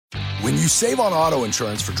When you save on auto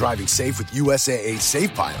insurance for driving safe with USAA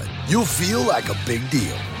Safe Pilot, you'll feel like a big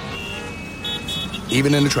deal,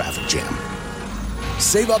 even in a traffic jam.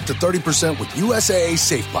 Save up to 30% with USAA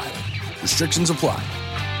Safe Pilot. Restrictions apply.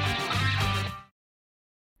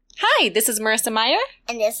 Hi, this is Marissa Meyer.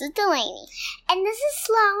 And this is Delaney. And this is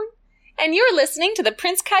Sloan. And you're listening to the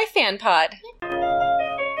Prince Kai Fan Pod.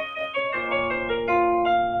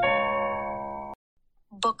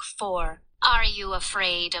 Book 4. Are you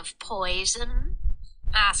afraid of poison?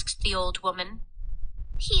 Asked the old woman.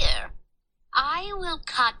 Here, I will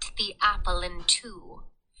cut the apple in two.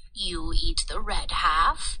 You eat the red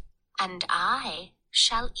half, and I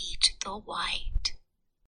shall eat the white.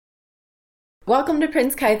 Welcome to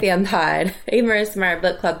Prince Kai Fan Pod, a Marissa Meyer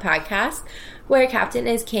Book Club podcast, where Captain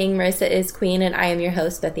is king, Marissa is queen, and I am your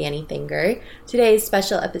host, Bethany Finger. Today's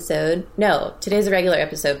a regular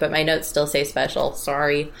episode, but my notes still say special,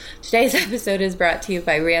 sorry. Today's episode is brought to you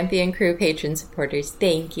by Rampion Crew patron supporters,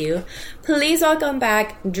 thank you. Please welcome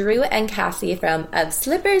back Drew and Cassie from Of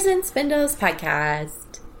Slippers and Spindles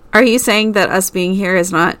podcast. Are you saying that us being here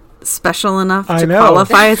is not special enough to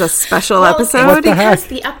qualify as a special episode? Because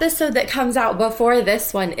the episode that comes out before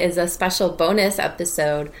this one is a special bonus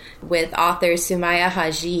episode with author Sumaya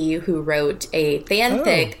Haji, who wrote a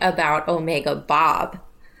fanfic about Omega Bob.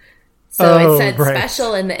 So it said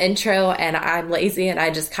special in the intro, and I'm lazy and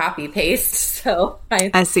I just copy paste. So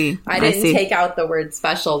I see. I didn't take out the word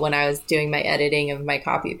special when I was doing my editing of my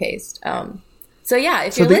copy paste. So yeah,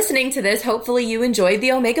 if you're listening to this, hopefully you enjoyed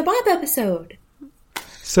the Omega Bob episode.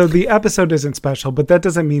 So the episode isn't special, but that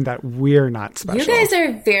doesn't mean that we're not special. You guys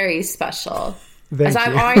are very special. Thank you.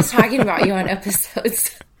 I'm always talking about you on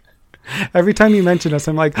episodes. Every time you mention us,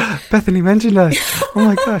 I'm like, Bethany mentioned us. Oh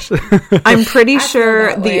my gosh. I'm pretty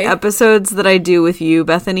sure the episodes that I do with you,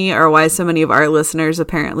 Bethany, are why so many of our listeners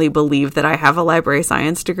apparently believe that I have a library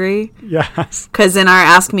science degree. Yes. Because in our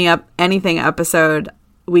Ask Me Up Anything episode,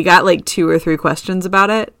 we got like 2 or 3 questions about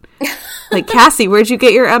it. Like, Cassie, where'd you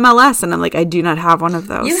get your MLS? And I'm like, I do not have one of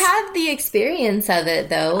those. You have the experience of it,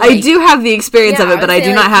 though. I do have the experience of it, but I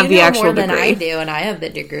do not have the actual degree. More than I do, and I have the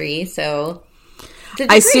degree, so... The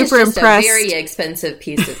I degree super is just impressed. A very expensive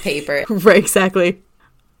piece of paper. Right, exactly.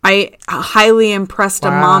 I highly impressed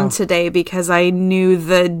a mom today because I knew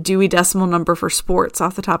the Dewey Decimal number for sports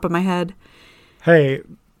off the top of my head. Hey,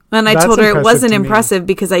 and I told her it wasn't impressive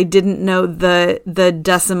because I didn't know the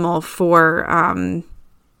decimal for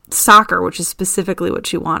soccer, which is specifically what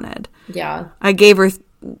she wanted. Yeah. I gave her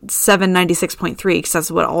 796.3 because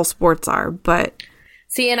that's what all sports are, but...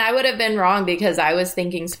 See, and I would have been wrong because I was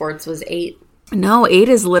thinking sports was 8. No, 8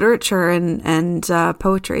 is literature and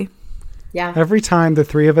poetry. Yeah. Every time the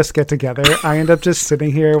 3 of us get together, I end up just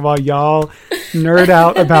sitting here while y'all nerd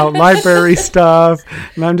out about library stuff,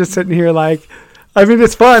 and I'm just sitting here like, I mean,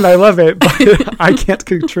 it's fun, I love it, but I can't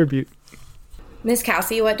contribute. Miss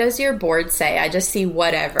Cassie, what does your board say? I just see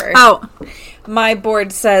whatever. Oh, my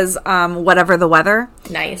board says whatever the weather.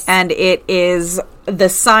 Nice. And it is the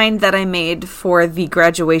sign that I made for the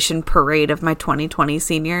graduation parade of my 2020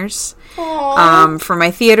 seniors for my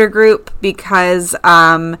theater group because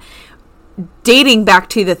dating back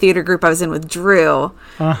to the theater group I was in with Drew,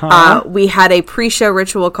 we had a pre-show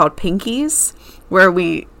ritual called Pinkies where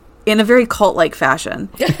we... in a very cult-like fashion.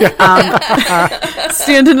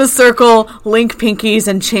 Stand in a circle, link pinkies,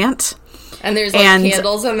 and chant. And there's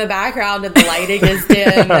candles in the background, and the lighting is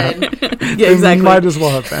dim. And yeah, exactly. Might as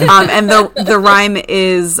well have been. And the rhyme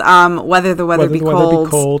is whether the weather be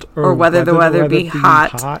cold or whether the weather be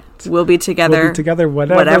hot, we'll be together. We'll be together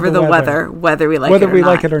whatever the weather, whether we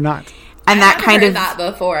like it or not. And I that kind heard of that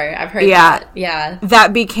before. I've heard that. Yeah.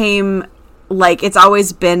 That became. Like, it's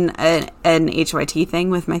always been an HYT thing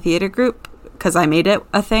with my theater group because I made it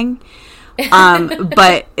a thing.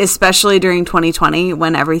 But especially during 2020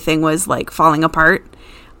 when everything was, like, falling apart,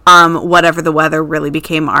 whatever the weather really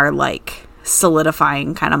became our, like,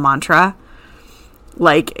 solidifying kind of mantra.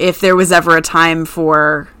 Like, if there was ever a time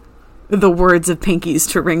for the words of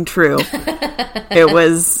Pinkies to ring true, it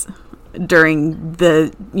was during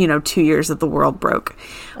the, 2 years that the world broke.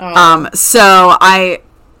 So I...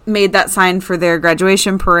 made that sign for their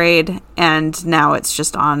graduation parade, and now it's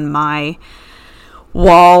just on my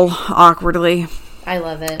wall awkwardly. I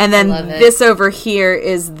love it. And then this over here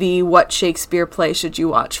is the what Shakespeare play should you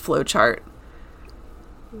watch flowchart.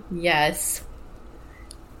 Yes.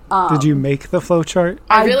 Did you make the flowchart?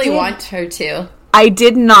 I really want her to. I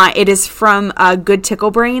did not. It is from Good Tickle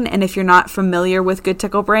Brain, and if you're not familiar with Good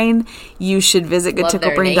Tickle Brain, you should visit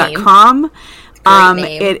goodticklebrain.com.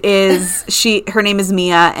 It is her name is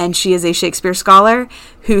Mia, and she is a Shakespeare scholar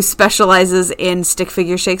who specializes in stick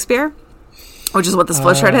figure Shakespeare. which is what this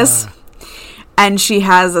flowchart is. And she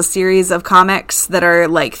has a series of comics that are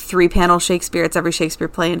like 3-panel Shakespeare. It's every Shakespeare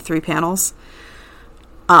play in 3 panels.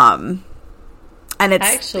 And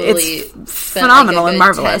it's phenomenal and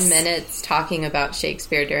marvelous. 10 minutes talking about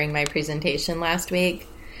Shakespeare during my presentation last week,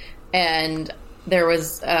 and there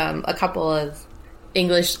was a couple of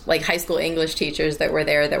English, like high school English teachers that were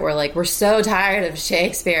there that were like, "We're so tired of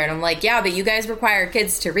Shakespeare," and I'm like, "Yeah, but you guys require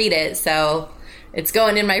kids to read it, so it's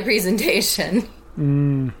going in my presentation."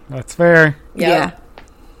 That's fair. Yep. Yeah.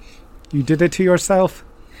 You did it to yourself.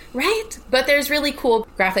 Right? But there's really cool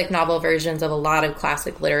graphic novel versions of a lot of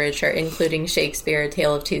classic literature, including Shakespeare,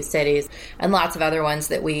 Tale of Two Cities, and lots of other ones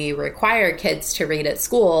that we require kids to read at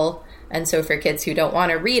school. And so for kids who don't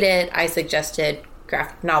want to read it, I suggested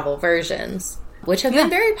graphic novel versions, which have been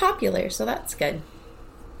very popular, so that's good.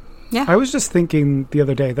 Yeah. I was just thinking the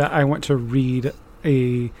other day that I want to read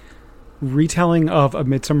a retelling of A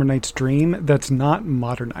Midsummer Night's Dream that's not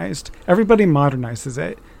modernized. Everybody modernizes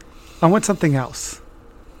it. I want something else.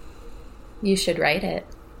 You should write it.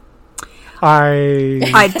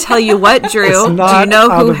 I tell you what, Drew. It's not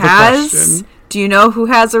out of the question. Do you know who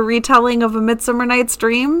has a retelling of A Midsummer Night's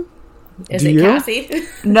Dream? Is Do it you? Cassie?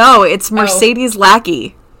 No, it's Mercedes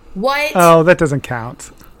Lackey. What? Oh, that doesn't count.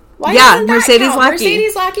 Why yeah, doesn't that Mercedes count? Lackey.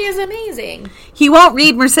 Mercedes Lackey is amazing. He won't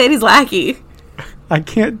read Mercedes Lackey. I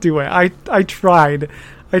can't do it. I tried.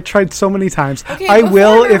 I tried so many times. Okay, I before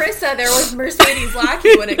will Marissa, there was Mercedes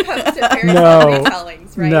Lackey when it comes to fairy tale No.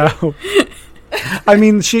 retellings, right? No. I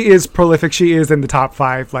mean, she is prolific. She is in the top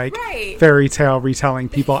 5, like, Right. fairy tale retelling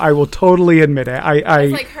people. I will totally admit it.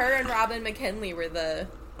 It's like her and Robin McKinley were the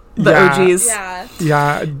OGs. yeah.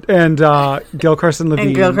 Yeah, and Gil Carson Levine.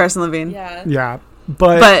 And Gil Carson Levine. Yeah. Yeah,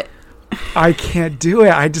 but I can't do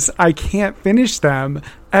it. I can't finish them.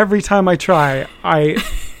 Every time I try,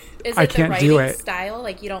 Is I it can't the do writing it. style?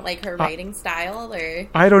 Like, you don't like her writing style, or?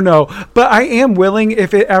 I don't know. But I am willing,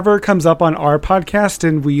 if it ever comes up on our podcast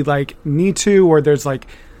and we, like, need to, or there's, like,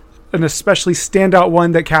 an especially standout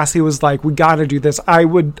one that Cassie was like, we got to do this, I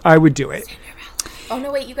would do it. Oh,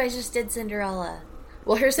 no, wait, you guys just did Cinderella.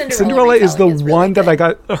 Well, her Cinderella is the one that I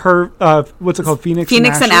got her, what's it called? Phoenix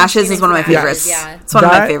and Ashes is one of my favorites. Yeah. It's one of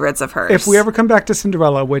my favorites of hers. If we ever come back to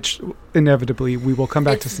Cinderella, which inevitably we will come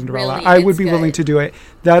back to Cinderella, really- I would it's be good. willing to do it.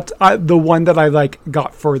 That's the one that I, like,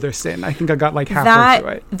 got furthest in. I think I got, like, halfway through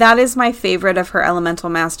it. That is my favorite of her Elemental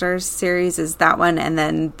Masters series, is that one, and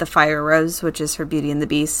then The Fire Rose, which is her Beauty and the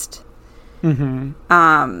Beast.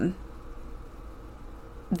 Mm-hmm.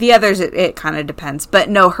 The others, it kind of depends. But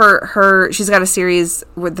no, she's got a series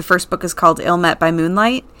where the first book is called Ill Met by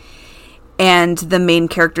Moonlight. And the main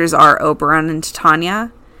characters are Oberon and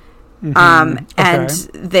Titania. And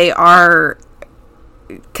they are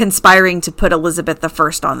conspiring to put Elizabeth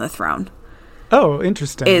I on the throne. Oh,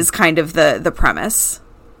 interesting. Is kind of the premise.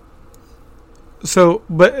 So,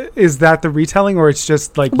 but is that the retelling, or it's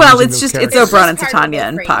just like? Well, using it's those just it's characters? Oberon and It's part of Titania the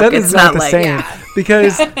and phrase. Puck. That It's is not not the like same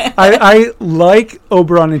because I like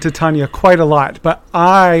Oberon and Titania quite a lot, but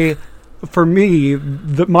for me,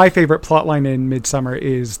 my favorite plotline in Midsummer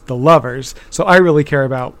is the lovers. So I really care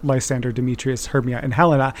about Lysander, Demetrius, Hermia, and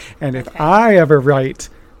Helena. And if I ever write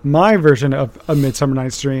my version of A Midsummer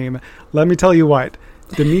Night's Dream, let me tell you what.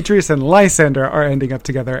 Demetrius and Lysander are ending up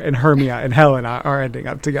together, and Hermia and Helena are ending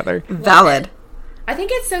up together. valid. I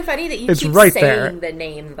think it's so funny that you It's keep right saying there. the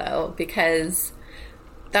name, though, because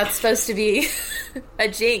that's supposed to be a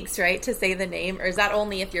jinx, right? To say the name, or is that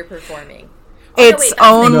only if you're performing? It's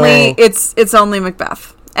only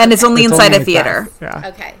Macbeth, and it's only inside a theater.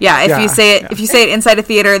 Yeah. Okay. Yeah, if Yeah, you say it yeah. if you say it inside a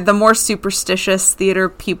theater, the more superstitious theater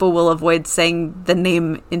people will avoid saying the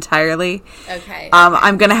name entirely. Okay.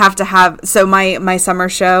 I'm gonna have so my summer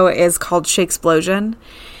show is called Shakesplosion,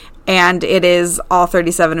 and it is all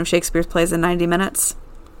 37 of Shakespeare's plays in 90 minutes.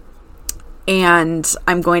 And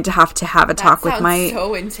I'm going to have a talk with my.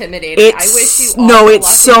 So intimidating. I wish you all no, the it's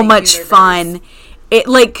luck so in the much universe. fun. It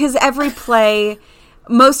because every play,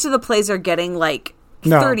 most of the plays are getting like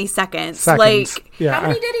 30 seconds. Like yeah. How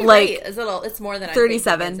many did he like, write? It's more than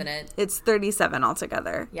 37. I'm thinking, isn't it? It's 37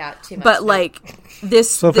 altogether. Yeah, too much. But like this,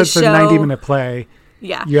 So if the it's show, a 90-minute play,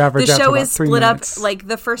 yeah, you average the out to show about is 3 split minutes. up. Like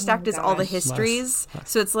the first act is all the gosh. histories,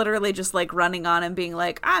 so it's literally just like running on and being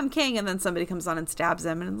like, "I'm king," and then somebody comes on and stabs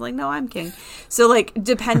him, and it's like, "No, I'm king." So like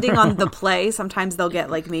depending on the play, sometimes they'll get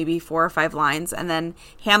like maybe 4 or 5 lines, and then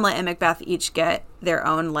Hamlet and Macbeth each get their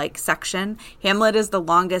own like section. Hamlet is the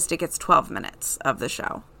longest; it gets 12 minutes of the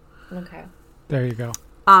show. Okay. There you go.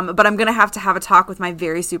 But I'm gonna have a talk with my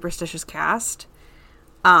very superstitious cast,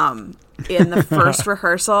 in the first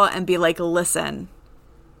rehearsal and be like, "Listen,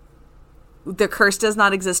 the curse does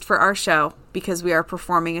not exist for our show because we are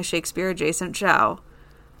performing a Shakespeare adjacent show.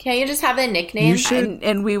 Can't you just have a nickname? You should.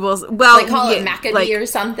 And we will, well, Like call it Maccabee or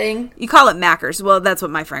something? You call it Mackers. Well, that's what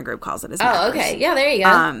my friend group calls it. Is Oh, Mackers. okay. Yeah, there you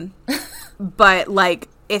go. But like,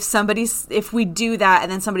 if we do that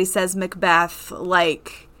and then somebody says Macbeth,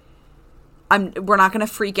 like, we're not going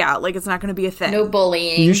to freak out. Like, it's not going to be a thing. No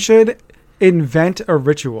bullying. You should invent a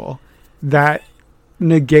ritual that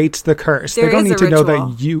negates the curse. There they don't is need a to know ritual.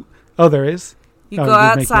 that you. Oh, there is. You Oh, go you're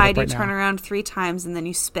making it up outside, you right turn now. around 3 times, and then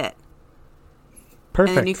you spit. Perfect.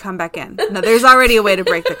 And then you come back in. No, there's already a way to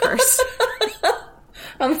break the curse.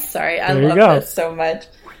 I'm sorry. I There you love go. this so much.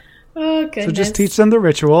 Oh, goodness. So just teach them the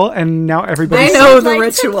ritual, and now everybody. I know I'd the like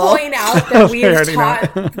ritual. to point out Oh, that they already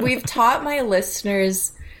know. we've taught my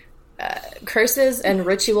listeners curses and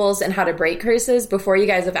rituals and how to break curses before you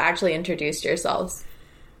guys have actually introduced yourselves.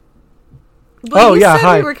 Well, Oh, you yeah, said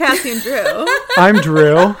hi. we were Cassie and Drew. I'm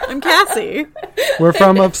Drew. I'm Cassie. We're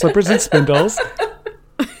from Slippers and Spindles.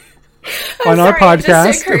 I'm On our sorry, it podcast,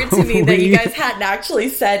 just occurred to me that you we- guys hadn't actually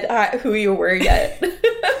said who you were yet.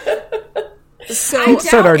 So I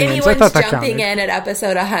said doubt our names. I anyone's thought that jumping counted. in at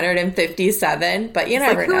episode 157, but you It's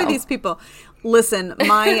never like, who know. are these people? Listen,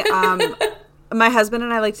 my my husband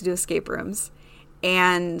and I like to do escape rooms,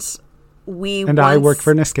 and I work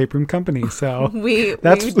for an escape room company, so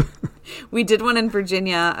that's we did one in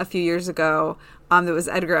Virginia a few years ago. That was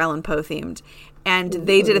Edgar Allan Poe themed, and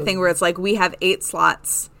they did a thing where it's like we have 8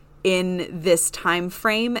 slots in this time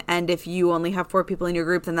frame, and if you only have 4 people in your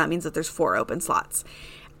group, then that means that there's 4 open slots.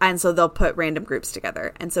 And so they'll put random groups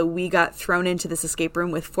together. And so we got thrown into this escape room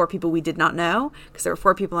with 4 people we did not know, because there were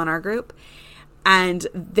 4 people in our group. And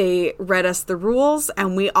they read us the rules,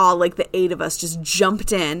 and we all, like the 8 of us, just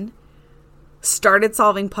jumped in, started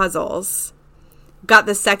solving puzzles, got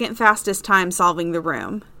the second fastest time solving the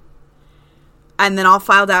room, and then all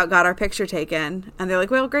filed out, got our picture taken. And they're like,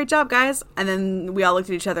 well, great job, guys. And then we all looked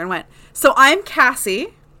at each other and went, so I'm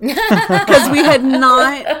Cassie. Because we had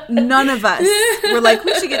none of us were like,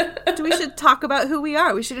 we should talk about who we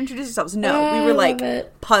are. We should introduce ourselves. No, we were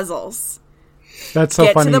like, puzzles. That's so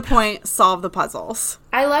Get funny. to the point, solve the puzzles.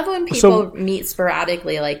 I love when people meet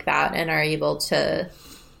sporadically like that and are able to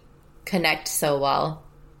connect so well.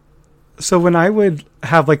 So when I would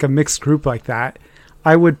have like a mixed group like that,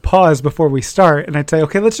 I would pause before we start, and I'd say,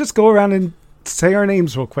 okay, let's just go around and say our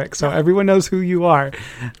names real quick so everyone knows who you are.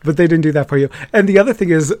 But they didn't do that for you. And the other thing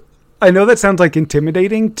is, I know that sounds like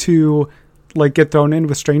intimidating to like get thrown in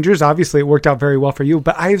with strangers. Obviously it worked out very well for you,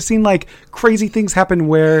 but I have seen like crazy things happen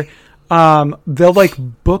where they'll like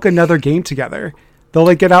book another game together. They'll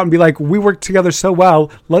like get out and be like, we worked together so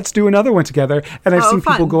well, let's do another one together. And I've seen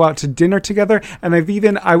people go out to dinner together, and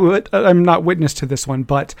I'm not witness to this one,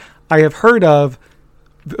 but I have heard of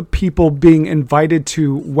people being invited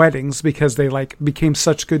to weddings because they like became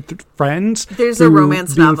such good friends. There's a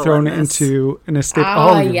romance being novel thrown in this. into an escape.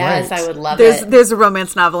 Oh, you're yes, right. I would love it. There's a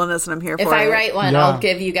romance novel in this, and I'm here for it. If I write one, Yeah. I'll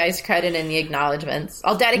give you guys credit in the acknowledgments.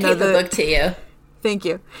 I'll dedicate the book to you. Thank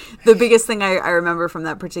you. The biggest thing I remember from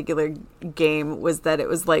that particular game was that it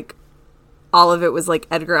was like, all of it was like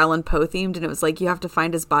Edgar Allan Poe themed, and it was like, you have to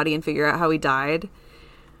find his body and figure out how he died.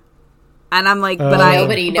 And I'm like,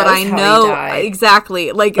 Nobody knows I how he know died.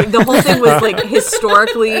 exactly. Like the whole thing was like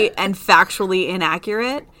historically and factually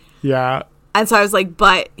inaccurate. Yeah. And so I was like,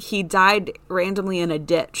 but he died randomly in a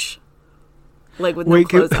ditch, like with no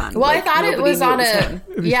clothes on. Well, Like, I thought it nobody was knew on was a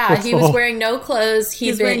him. he was wearing no clothes.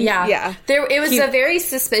 It was a very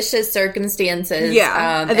suspicious circumstances.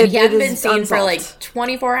 Yeah. and he hadn't been seen for like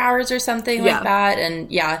 24 hours or something like that. And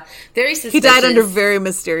very suspicious. He died under very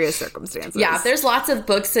mysterious circumstances. Yeah, there's lots of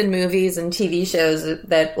books and movies and TV shows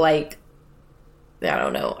that like I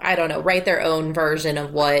don't know, write their own version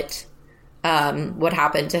of what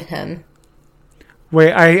happened to him.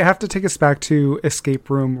 Wait, I have to take us back to escape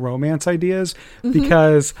room romance ideas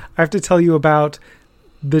because I have to tell you about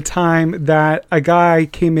the time that a guy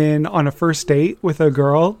came in on a first date with a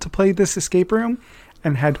girl to play this escape room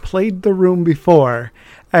and had played the room before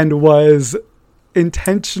and was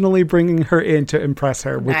intentionally bringing her in to impress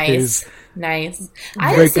her with his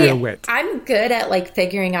regular wit. I'm good at like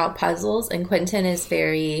figuring out puzzles, and Quentin is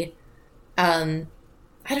very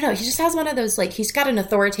I don't know, he just has one of those, like, he's got an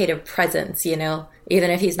authoritative presence, you know,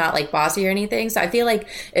 even if he's not, like, bossy or anything. So I feel like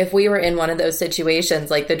if we were in one of those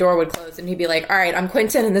situations, like, the door would close and he'd be like, all right, I'm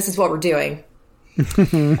Quentin and this is what we're doing.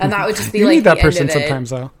 And that would just be, you like, need that the person end of it. sometimes,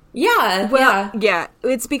 though. Yeah, yeah.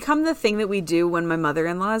 It's become the thing that we do when my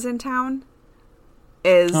mother-in-law is in town,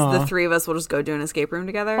 is the 3 of us will just go do an escape room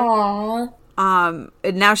together. Aww. And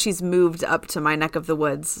now she's moved up to my neck of the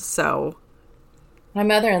woods, so... My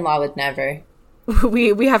mother-in-law would never.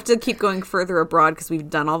 we have to keep going further abroad because we've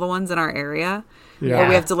done all the ones in our area. Yeah. Or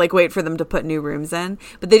we have to like wait for them to put new rooms in.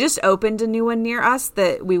 But they just opened a new one near us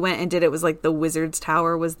that we went and did. It was like the Wizard's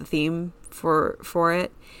Tower was the theme for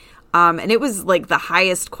it. And it was like the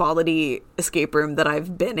highest quality escape room that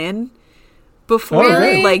I've been in before.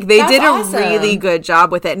 Really? Like they That's did a awesome. really good job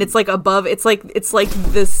with it. And it's like above, it's like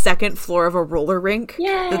the second floor of a roller rink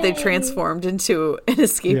that they transformed into an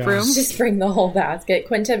escape room. Just bring the whole basket.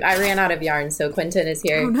 Quentin, I ran out of yarn, so Quentin is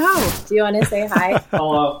here. Oh no. Do you want to say hi?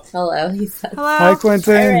 Hello. Hello, he said. Hello. Hi, I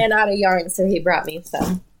Quentin. ran out of yarn, so he brought me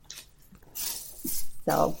some.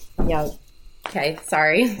 So, yeah. Okay,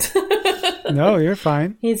 sorry. No, you're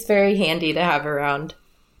fine. He's very handy to have around.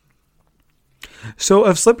 So,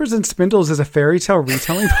 Of Slippers and Spindles is a fairy tale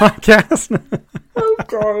retelling podcast. Oh,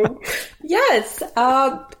 God. Yes.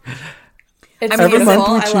 It's Every beautiful.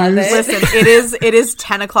 month we I love choose. it. Listen, it is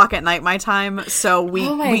 10 o'clock at night my time, so we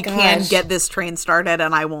my can gosh. get this train started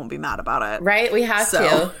and I won't be mad about it. Right? We have So.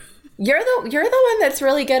 to. You're the one that's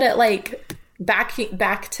really good at like back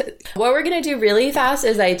to what we're gonna do really fast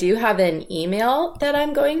is I do have an email that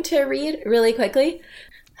I'm going to read really quickly.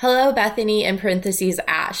 Hello, Bethany, in parentheses,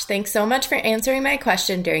 Ash. Thanks so much for answering my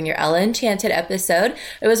question during your Ella Enchanted episode.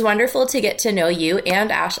 It was wonderful to get to know you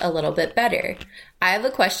and Ash a little bit better. I have a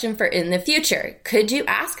question for in the future. Could you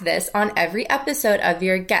ask this on every episode of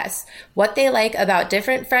your guests? What they like about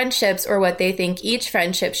different friendships or what they think each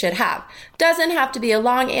friendship should have? Doesn't have to be a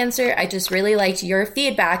long answer. I just really liked your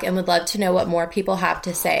feedback and would love to know what more people have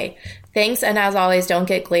to say. Thanks, and as always, don't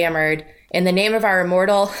get glamored. In the name of our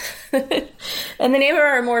immortal savior,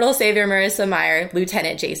 Marissa Meyer,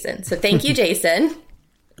 Lieutenant Jason. So thank you, Jason.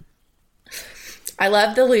 I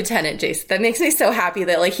love the Lieutenant Jason. That makes me so happy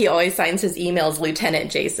that like he always signs his emails Lieutenant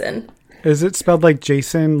Jason. Is it spelled like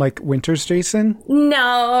Jason, like Winter's Jason?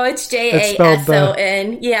 No, it's It's spelled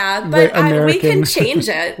Jason. Yeah, but we can American change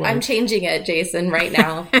it. I'm changing it, Jason, right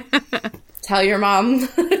now. Tell your mom.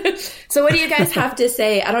 So what do you guys have to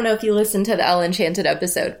say? I don't know if you listened to the Ella Enchanted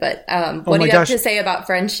episode, but what do you have to say about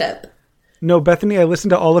friendship? No, Bethany, I listened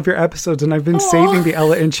to all of your episodes and I've been saving the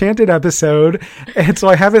Ella Enchanted episode. And so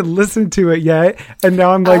I haven't listened to it yet. And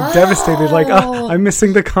now I'm like devastated. Like, I'm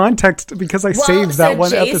missing the context because I saved that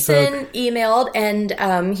one episode. Jason emailed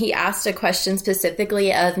and he asked a question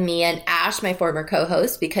specifically of me and Ash, my former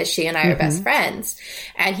co-host, because she and I are best friends.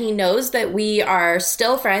 And he knows that we are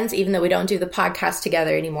still friends, even though we don't do the podcast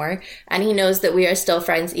together anymore. And he knows that we are still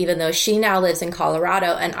friends, even though she now lives in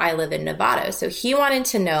Colorado and I live in Nevada. So he wanted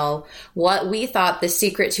to know what we thought the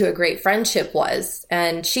secret to a great friendship was.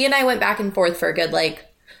 And she and I went back and forth for a good,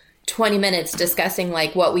 20 minutes discussing,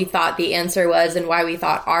 what we thought the answer was and why we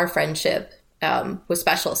thought our friendship was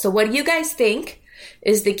special. So what do you guys think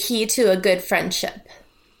is the key to a good friendship?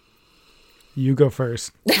 You go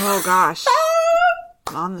first. Oh, gosh.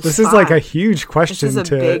 On the This spot. is like a huge question This is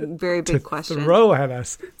a very big question. throw at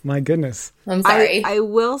us. My goodness. I'm sorry. I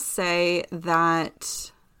will say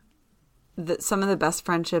that some of the best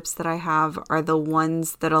friendships that I have are the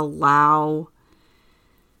ones that allow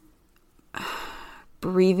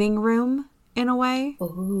breathing room in a way.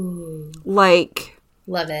 Ooh.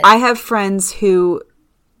 Love it. I have friends who,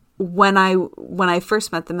 when I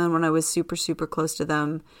first met them and when I was super, super close to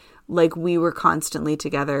them, we were constantly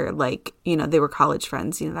together, they were college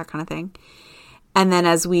friends, that kind of thing. And then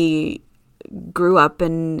as we grew up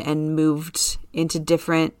and moved into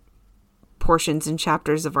different portions and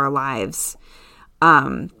chapters of our lives,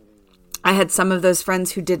 I had some of those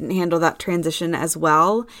friends who didn't handle that transition as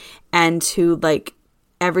well, and who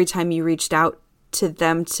every time you reached out to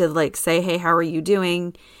them to say, hey, how are you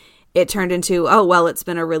doing, it turned into, oh, well, it's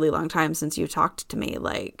been a really long time since you talked to me,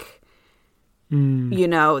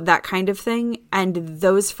 that kind of thing. And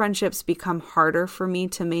those friendships become harder for me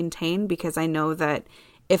to maintain because I know that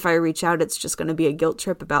if I reach out, it's just going to be a guilt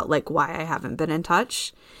trip about why I haven't been in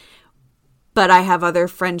touch. But I have other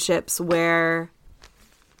friendships where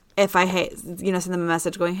if I send them a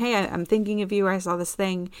message going, hey, I'm thinking of you, or I saw this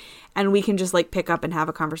thing, and we can just pick up and have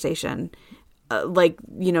a conversation.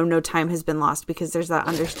 No time has been lost because there's that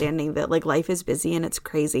understanding that life is busy and it's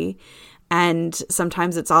crazy. And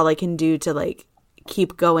sometimes it's all I can do to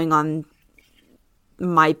keep going on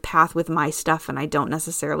my path with my stuff. And I don't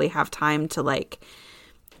necessarily have time to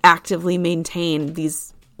actively maintain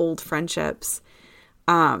these old friendships.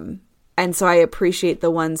 And so I appreciate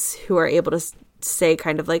the ones who are able to say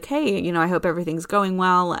kind of hey, I hope everything's going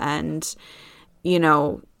well. And,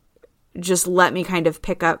 just let me kind of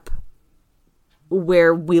pick up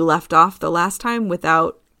where we left off the last time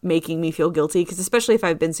without making me feel guilty. Because especially if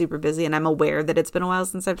I've been super busy and I'm aware that it's been a while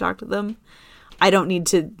since I've talked to them, I don't need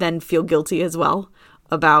to then feel guilty as well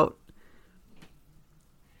about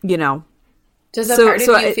you know. Does a part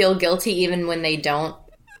of you feel guilty even when they don't?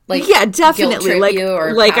 Like, yeah, definitely. Like, you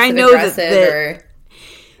or I know that.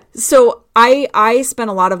 So I spent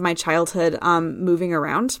a lot of my childhood moving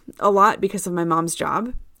around a lot because of my mom's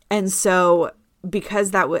job, and so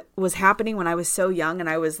because that was happening when I was so young and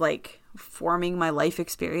I was like forming my life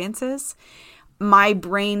experiences, my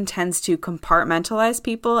brain tends to compartmentalize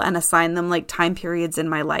people and assign them like time periods in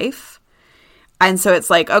my life. And so it's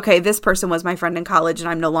like, okay, this person was my friend in college and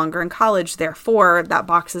I'm no longer in college. Therefore, that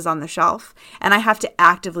box is on the shelf. And I have to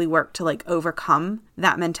actively work to like overcome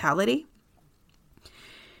that mentality.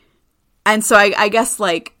 And so I guess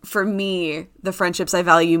like for me, the friendships I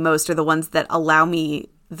value most are the ones that allow me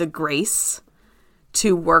the grace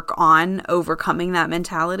to work on overcoming that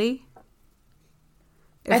mentality.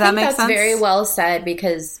 If that makes sense. I think that's very well said,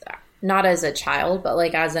 because not as a child, but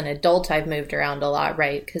like as an adult, I've moved around a lot,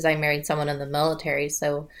 right? Because I married someone in the military.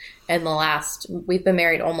 So we've been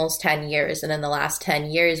married almost 10 years. And in the last 10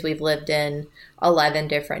 years, we've lived in 11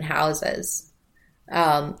 different houses.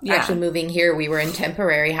 Actually moving here, we were in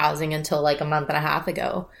temporary housing until like a month and a half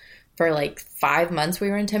ago. For like 5 months, we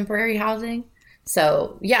were in temporary housing.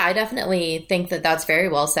 So yeah, I definitely think that that's very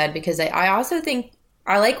well said, because I also think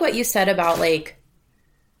I like what you said about like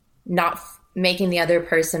not making the other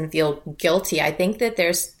person feel guilty. I think that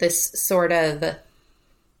there's this sort of,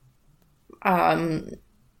 I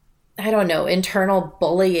don't know, internal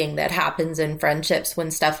bullying that happens in friendships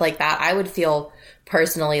when stuff like that. I would feel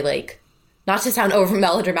personally like, not to sound over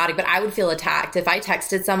melodramatic, but I would feel attacked if I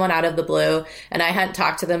texted someone out of the blue and I hadn't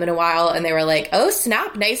talked to them in a while and they were like, oh,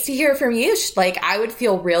 snap, nice to hear from you. Like, I would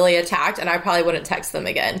feel really attacked and I probably wouldn't text them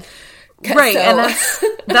again. Right. So.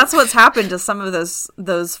 And that's what's happened to some of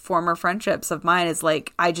those former friendships of mine, is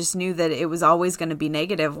like, I just knew that it was always going to be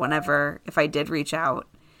negative if I did reach out.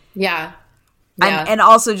 Yeah. And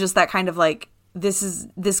also just that kind of like,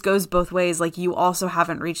 this goes both ways. Like, you also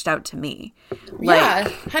haven't reached out to me. Like, yeah,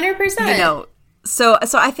 100%. You know, so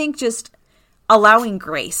I think just allowing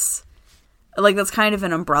grace, like, that's kind of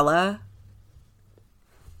an umbrella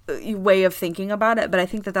way of thinking about it. But I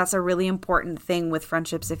think that that's a really important thing with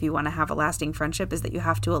friendships. If you want to have a lasting friendship, is that you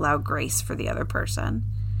have to allow grace for the other person.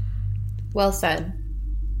 Well said.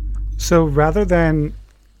 So rather than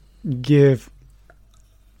give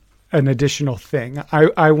an additional thing,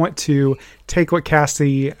 I want to take what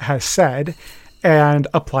Cassie has said and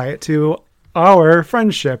apply it to our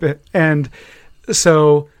friendship. And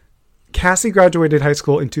so Cassie graduated high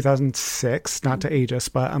school in 2006, not to age us,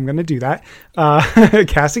 but I'm going to do that.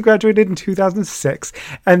 Cassie graduated in 2006.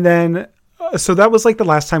 And then, so that was like the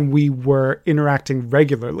last time we were interacting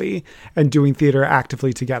regularly and doing theater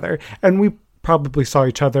actively together. And we probably saw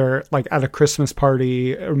each other like at a Christmas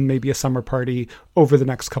party or maybe a summer party over the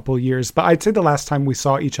next couple of years. But I'd say the last time we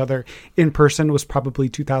saw each other in person was probably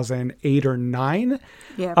 2008 or 9.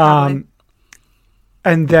 Yeah, probably.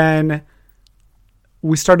 And then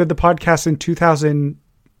we started the podcast in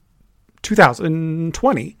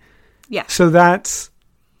 2020. Yeah. So that's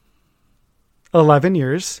 11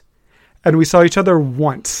 years. And we saw each other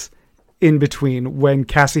once in between when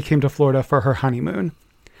Cassie came to Florida for her honeymoon.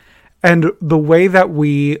 And the way that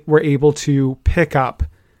we were able to pick up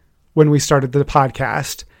when we started the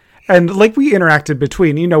podcast, and like we interacted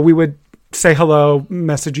between, you know, we would say hello,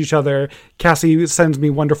 message each other. Cassie sends me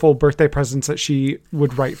wonderful birthday presents that she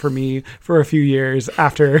would write for me for a few years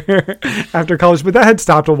after after college, but that had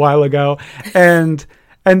stopped a while ago. And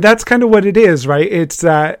that's kind of what it is, right? It's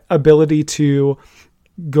that ability to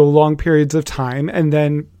go long periods of time and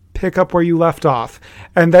then pick up where you left off.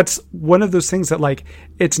 And that's one of those things that, like,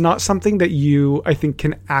 it's not something that you, I think,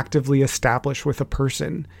 can actively establish with a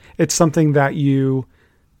person. It's something that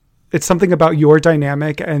it's something about your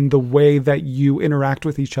dynamic and the way that you interact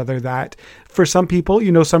with each other that for some people,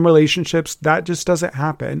 you know, some relationships, that just doesn't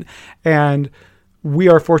happen. And we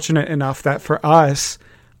are fortunate enough that for us,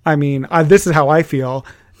 I mean, this is how I feel.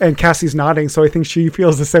 And Cassie's nodding, so I think she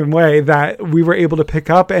feels the same way, that we were able to pick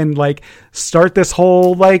up and like start this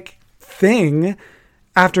whole like thing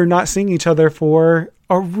after not seeing each other for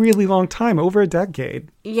a really long time, over a decade.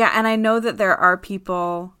 Yeah, and I know that there are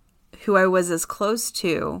people who I was as close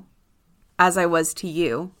to as I was to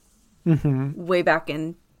you way back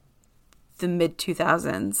in the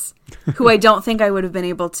mid-2000s, who I don't think I would have been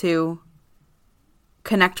able to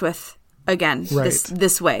connect with again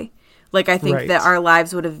this way. Like, I think that our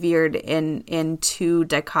lives would have veered in two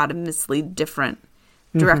dichotomously different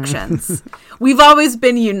directions. We've always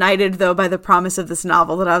been united, though, by the promise of this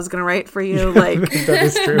novel that I was going to write for you. Like, that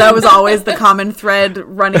is true. That was always the common thread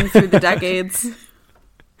running through the decades.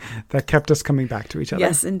 That kept us coming back to each other.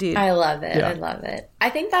 Yes, indeed. I love it. Yeah. I love it. I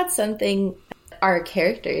think that's something our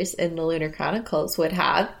characters in the Lunar Chronicles would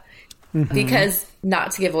have. Because,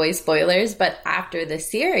 not to give away spoilers, but after the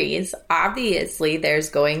series, obviously there's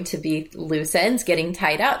going to be loose ends getting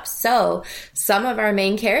tied up. So some of our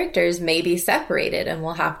main characters may be separated, and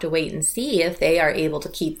we'll have to wait and see if they are able to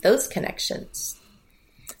keep those connections.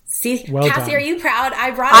 See, well Cassie, done. are you proud?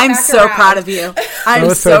 I brought it I'm back so around. proud of you. I'm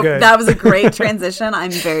was so good. That was a great transition.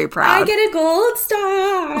 I'm very proud. I get a gold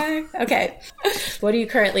star. Okay. What are you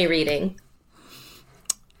currently reading?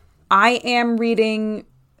 I am reading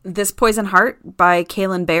This Poison Heart by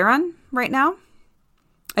Kaylin Barron right now.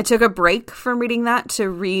 I took a break from reading that to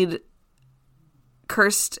read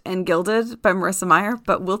Cursed and Gilded by Marissa Meyer,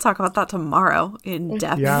 but we'll talk about that tomorrow in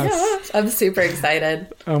depth. Yes. I'm super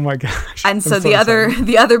excited. Oh my gosh. And so the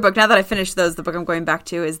other book, now that I finished those, the book I'm going back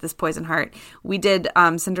to is This Poison Heart. We did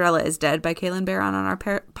Cinderella is Dead by Kaylin Barron on our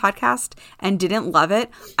podcast and didn't love it.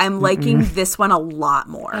 I'm liking this one a lot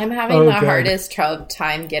more. I'm having the good. hardest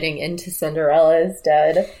time getting into Cinderella is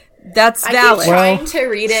Dead. That's I valid. keep trying to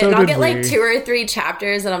read it, so and I'll did get like we. 2 or 3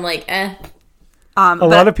 chapters, and I'm like, eh. A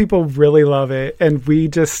lot of people really love it, and we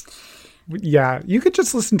just, you could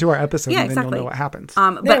just listen to our episode and then you'll know what happens.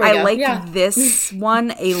 But There we I go. like Yeah. this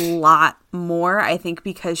one a lot more, I think,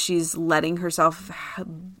 because she's letting herself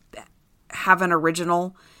have an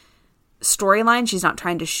original storyline. She's not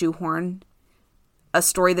trying to shoehorn a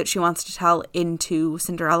story that she wants to tell into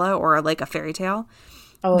Cinderella or like a fairy tale.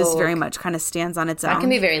 Oh, This very much kind of stands on its own. that can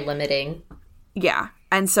be very limiting. Yeah.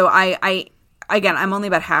 And so again, I'm only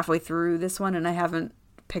about halfway through this one and I haven't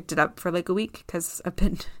picked it up for like a week because I've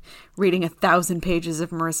been reading 1,000 pages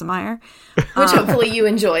of Marissa Meyer. Which hopefully you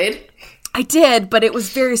enjoyed. I did, but it was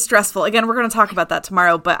very stressful. Again, we're going to talk about that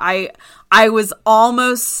tomorrow, but I was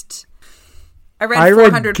almost... I read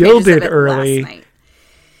 400 Gilded pages of it early. last night.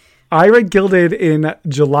 I read Gilded in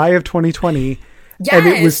July of 2020. Yes! And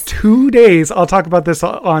it was 2 days. I'll talk about this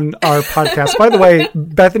on our podcast. By the way,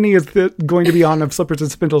 Bethany is going to be on of Slippers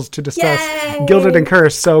and Spindles to discuss Yay! Gilded and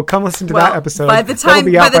Cursed. So come listen to that episode. By the That'll time,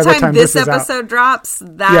 be out by the time this is out. episode drops,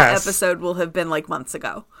 that Yes. episode will have been like months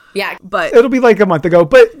ago. Yeah. But It'll be like a month ago.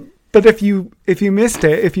 But if you missed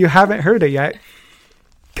it, if you haven't heard it yet,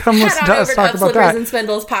 come Head listen on to over us to talk Up about Slippers that. and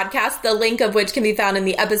Spindles podcast, the link of which can be found in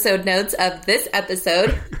the episode notes of this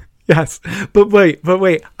episode. Yes. But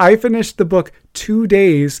wait. I finished the book 2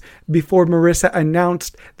 days before Marissa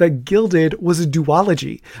announced that Gilded was a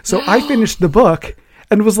duology. So I finished the book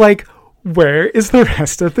and was like, where is the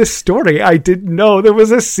rest of this story? I didn't know there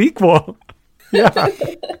was a sequel. Yeah.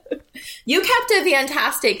 You kept a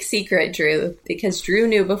fantastic secret, Drew, because Drew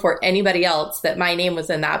knew before anybody else that my name was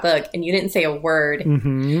in that book, and you didn't say a word.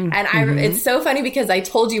 And it's so funny because I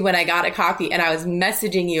told you when I got a copy, and I was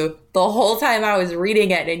messaging you the whole time I was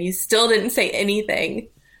reading it, and you still didn't say anything.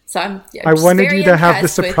 So I'm I just wanted very you to have the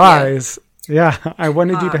impressed with you. surprise. Yeah. I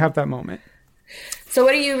wanted you to have that moment. So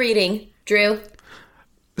what are you reading, Drew?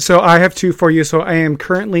 So I have 2 for you. So I am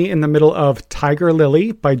currently in the middle of Tiger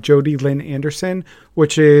Lily by Jodi Lynn Anderson,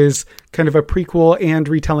 which is kind of a prequel and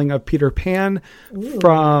retelling of Peter Pan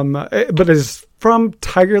but is from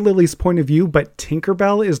Tiger Lily's point of view. But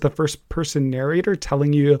Tinkerbell is the first person narrator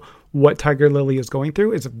telling you what Tiger Lily is going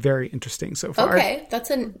through. It's very interesting so far. Okay, that's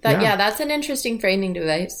an interesting framing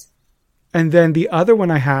device. And then the other one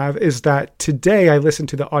I have is that today I listened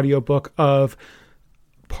to the audiobook of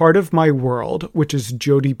Part of My World, which is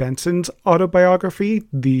Jodie Benson's autobiography,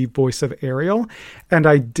 The Voice of Ariel. And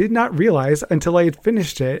I did not realize until I had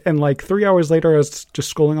finished it. And like 3 hours later, I was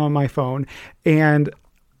just scrolling on my phone and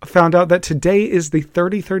found out that today is the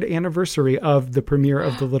 33rd anniversary of the premiere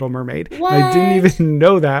of The Little Mermaid. What? I didn't even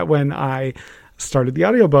know that when I started the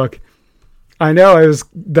audiobook. I know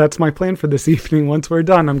that's my plan for this evening. Once we're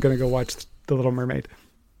done, I'm going to go watch The Little Mermaid.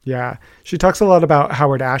 Yeah. She talks a lot about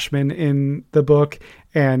Howard Ashman in the book,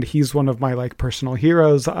 and he's one of my like personal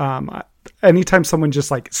heroes. Anytime someone just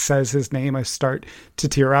like says his name, I start to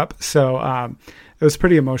tear up. So it was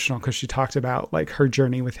pretty emotional because she talked about like her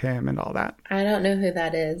journey with him and all that. I don't know who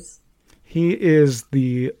that is. He is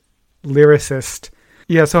the lyricist.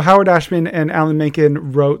 Yeah. So Howard Ashman and Alan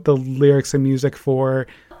Menken wrote the lyrics and music for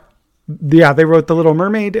they wrote The Little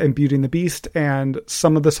Mermaid and Beauty and the Beast and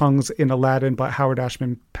some of the songs in Aladdin, but Howard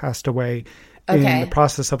Ashman passed away in the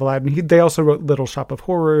process of Aladdin. They also wrote Little Shop of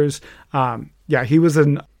Horrors. He was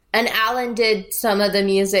And Alan did some of the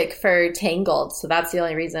music for Tangled, so that's the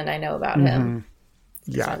only reason I know about him.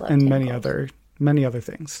 Yeah, and Tangled. many other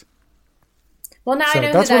things. Well, now So I know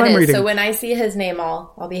who that's what that I'm is, reading. so when I see his name,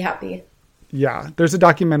 I'll be happy. Yeah, there's a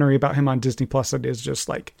documentary about him on Disney Plus that is just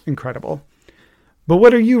like incredible. But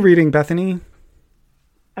what are you reading, Bethany?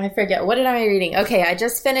 I forget. What am I reading? Okay, I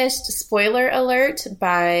just finished Spoiler Alert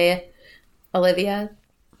by Olivia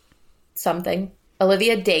something.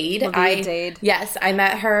 Olivia Dade. Dade. Yes, I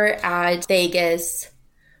met her at Vegas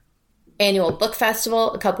annual book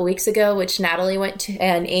festival a couple weeks ago, which Natalie went to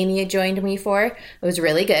and Amy joined me for. It was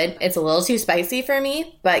really good. It's a little too spicy for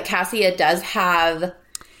me, but Cassia does have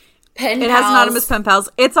pen pals. It has anonymous pen pals.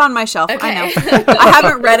 It's on my shelf. Okay. I know. I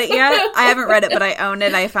haven't read it yet. I haven't read it, but I own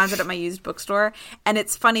it. I found it at my used bookstore. And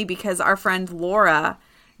it's funny because our friend Laura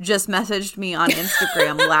just messaged me on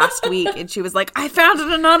Instagram last week, and she was like, I found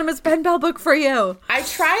an anonymous pen pal book for you. I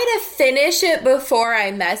try to finish it before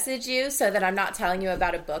I message you so that I'm not telling you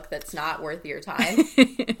about a book that's not worth your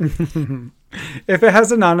time. If it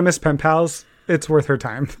has anonymous pen pals, it's worth her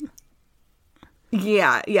time.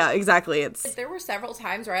 Yeah, exactly. There were several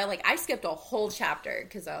times where I skipped a whole chapter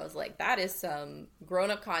because I was like, that is some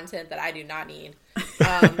grown-up content that I do not need.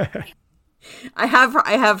 I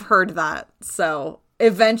have heard that, so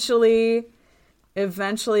eventually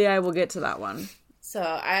I will get to that one. So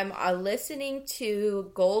I'm listening to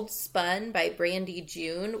Gold Spun by Brandy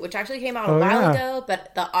June, which actually came out a while ago,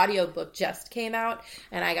 but the audiobook just came out,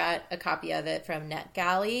 and I got a copy of it from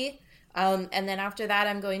NetGalley. And then after that,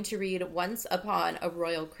 I'm going to read Once Upon a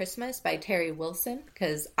Royal Christmas by Terry Wilson,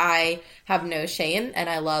 because I have no shame, and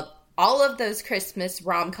I love all of those Christmas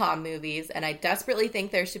rom-com movies, and I desperately think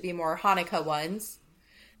there should be more Hanukkah ones.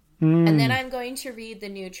 And then I'm going to read the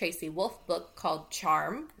new Tracy Wolf book called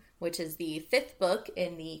Charm, which is the 5th book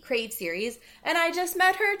in the Crade series. And I just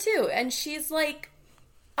met her too. And she's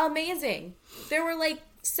amazing. There were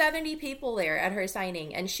 70 people there at her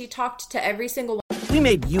signing. And she talked to every single one. We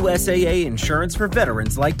made USAA insurance for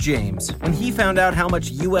veterans like James. When he found out how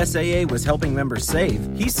much USAA was helping members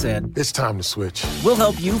save, he said, it's time to switch. We'll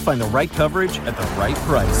help you find the right coverage at the right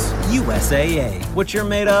price. USAA. What you're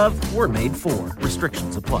made of, we're made for.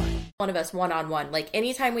 Restrictions apply. One of us one-on-one.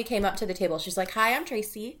 Anytime we came up to the table, she's like, hi, I'm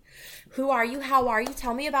Tracy. Who are you? How are you?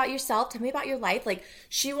 Tell me about yourself. Tell me about your life.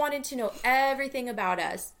 She wanted to know everything about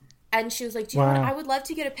us. And she was like, I would love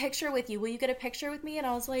to get a picture with you. Will you get a picture with me? And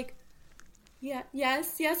I was like, yeah,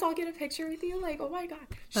 yes, I'll get a picture with you. Oh my God.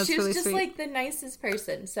 That's she was really just sweet. the nicest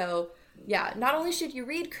person. So yeah, not only should you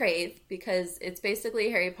read Crave, because it's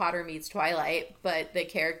basically Harry Potter meets Twilight, but the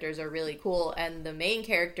characters are really cool. And the main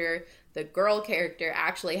character, the girl character,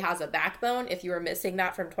 actually has a backbone if you were missing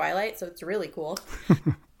that from Twilight. So it's really cool.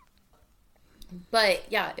 But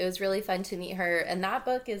yeah, it was really fun to meet her. And that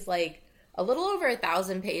book is a little over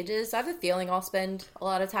 1,000 pages. So I have a feeling I'll spend a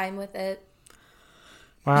lot of time with it.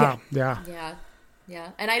 Wow. Yeah.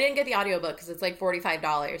 And I didn't get the audiobook because it's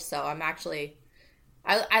 $45. So I'm actually,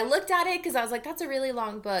 I looked at it because I was like, that's a really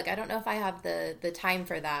long book. I don't know if I have the time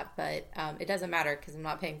for that, but it doesn't matter because I'm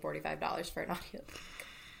not paying $45 for an audiobook.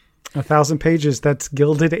 1,000 pages. That's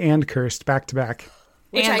gilded and cursed back to back.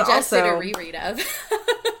 Which and I just did a also, reread of.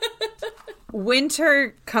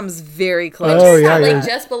 Winter comes very close. Oh, yeah.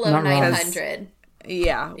 Just below Not wrong. 900.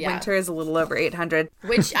 Yeah, Winter is a little over 800.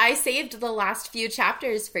 Which I saved the last few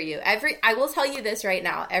chapters for you. I will tell you this right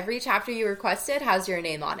now. Every chapter you requested has your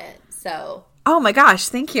name on it. So. Oh my gosh,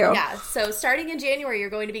 thank you. Yeah, so starting in January,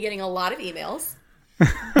 you're going to be getting a lot of emails.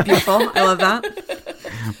 Beautiful. I love that.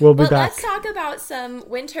 We'll be But back. let's talk about some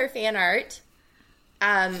winter fan art.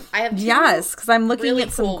 I have two Yes, because I'm looking really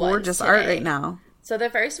at some cool ones gorgeous art today. right now. So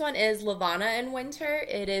the first one is Lavana in Winter.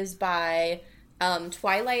 It is by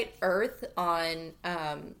Twilight Earth on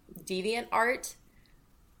DeviantArt.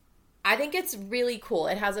 I think it's really cool.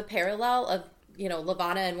 It has a parallel of,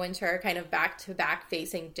 Lavana and Winter kind of back to back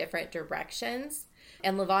facing different directions.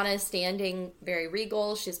 And Lavana is standing very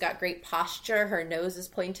regal. She's got great posture. Her nose is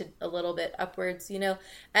pointed a little bit upwards,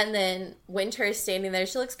 And then Winter is standing there.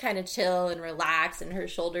 She looks kind of chill and relaxed, and her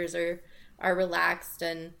shoulders are relaxed.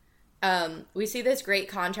 And we see this great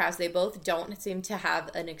contrast. They both don't seem to have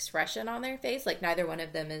an expression on their face. Neither one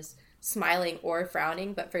of them is smiling or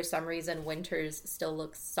frowning, but for some reason, Winter's still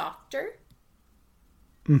looks softer.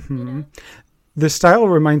 Mm-hmm. The style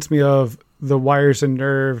reminds me of the Wires and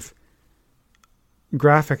Nerve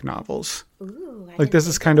graphic novels. Ooh, this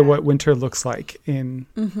is kind of what Winter looks like in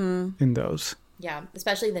those. Yeah,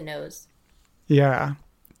 especially the nose. Yeah.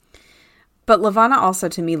 But Lavana also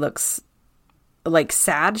to me looks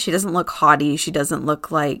sad. She doesn't look haughty. She doesn't look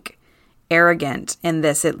arrogant in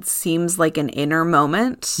this. It seems like an inner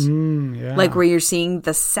moment. Yeah. Where you're seeing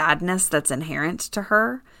the sadness that's inherent to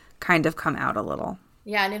her kind of come out a little.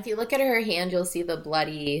 Yeah, and if you look at her hand, you'll see the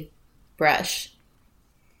bloody brush.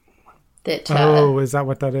 That is that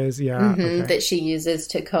what that is? Yeah. Okay. That she uses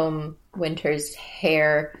to comb Winter's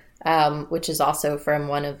hair, which is also from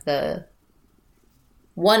one of the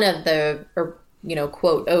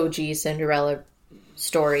quote OG Cinderella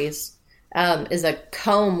stories. is a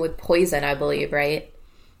comb with poison, I believe, right?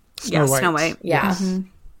 Snow White. Yeah. Mm-hmm.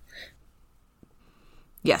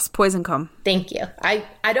 Yes, poison comb. Thank you. I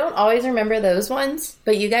don't always remember those ones,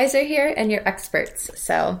 but you guys are here and you're experts.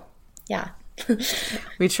 So, yeah.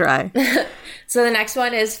 We try. So the next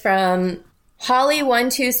one is from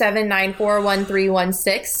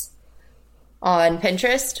Holly127941316 on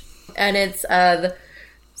Pinterest. And it's of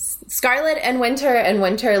Scarlet and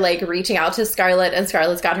Winter like reaching out to Scarlet, and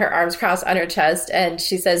Scarlet's got her arms crossed on her chest, and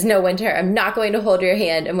she says, "No, Winter, I'm not going to hold your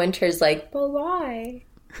hand." And Winter's like, "But why?"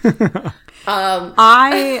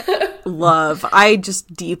 I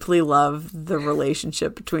just deeply love the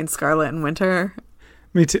relationship between Scarlet and Winter.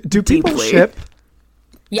 Me too. Do people ship?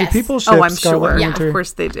 Yes. Do people ship I'm Scarlet sure. and Yeah, Winter? of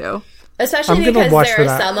course they do. Especially because there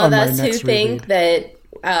are some of us who think that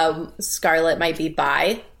Scarlet might be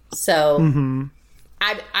bi. So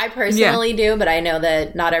I personally do, but I know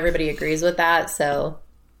that not everybody agrees with that. So,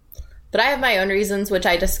 but I have my own reasons, which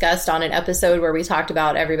I discussed on an episode where we talked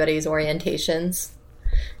about everybody's orientations.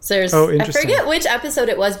 So there's, I forget which episode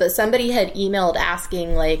it was, but somebody had emailed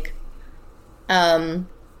asking like,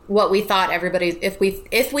 what we thought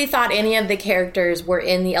if we thought any of the characters were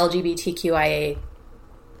in the LGBTQIA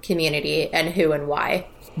community and who and why.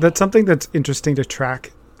 That's something that's interesting to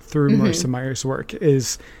track through Marissa Meyer's work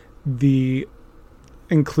is the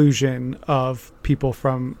inclusion of people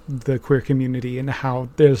from the queer community and how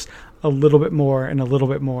there's a little bit more and a little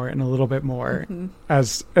bit more and a little bit more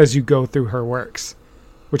as you go through her works,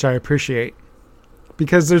 which I appreciate,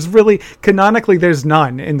 because there's really canonically there's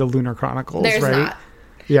none in the Lunar Chronicles. There's right? Not.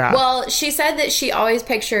 Yeah. Well, she said that she always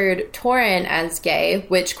pictured Torin as gay,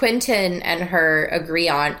 which Quentin and her agree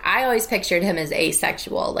on. I always pictured him as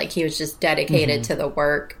asexual, like he was just dedicated to the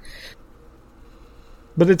work.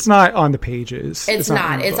 But it's not on the pages. It's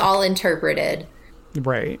not. It's all interpreted.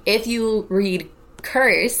 Right. If you read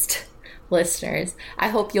Cursed, listeners, I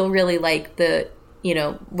hope you'll really like the,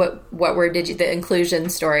 what word did you, the inclusion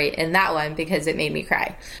story in that one, because it made me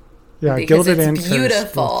cry. Yeah, because Gilded it's and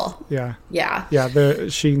beautiful. Cursed. Yeah. Yeah. Yeah,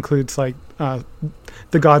 she includes like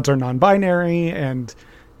the gods are non-binary, and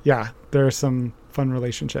yeah, there are some fun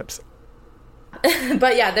relationships.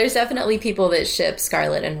 But yeah, there's definitely people that ship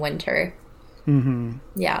Scarlet and Winter.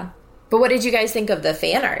 Yeah. But what did you guys think of the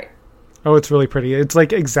fan art? Oh, it's really pretty. It's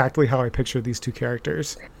like exactly how I pictured these two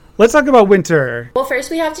characters. Let's talk about Winter. Well, first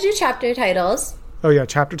we have to do chapter titles. Oh yeah,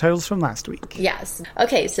 chapter titles from last week. Yes.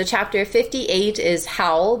 Okay, so chapter 58 is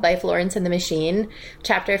Howl by Florence and the Machine.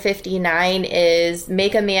 Chapter 59 is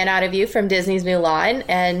Make a Man Out of You from Disney's Mulan.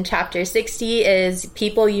 And chapter 60 is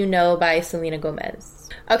People You Know by Selena Gomez.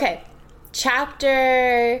 Okay,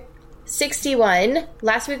 chapter 61.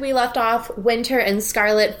 Last week we left off Winter and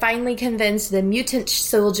Scarlet finally convinced the mutant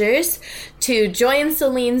soldiers to join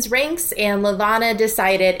Celine's ranks, and Lavanna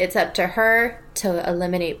decided it's up to her to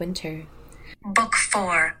eliminate Winter. Book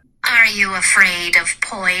 4. Are you afraid of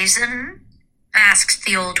poison? Asked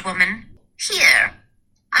the old woman. Here,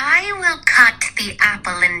 I will cut the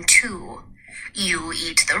apple in two. You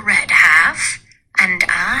eat the red half, and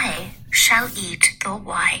I shall eat the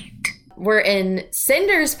white. We're in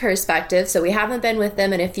Cinder's perspective, so we haven't been with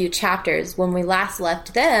them in a few chapters. When we last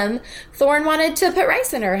left them, Thorne wanted to put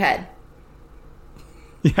rice in her head.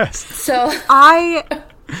 Yes. So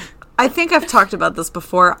I think I've talked about this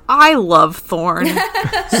before. I love Thorne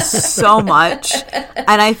so much.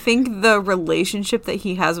 And I think the relationship that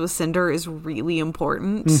he has with Cinder is really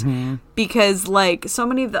important because, like, so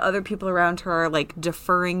many of the other people around her are, like,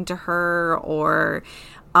 deferring to her, or,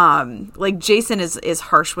 like, Jason is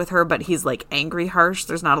harsh with her, but he's, like, angry harsh.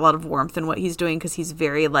 There's not a lot of warmth in what he's doing because he's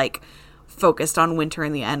very, like, focused on Winter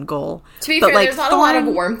and the end goal. To be fair, like, there's not a lot of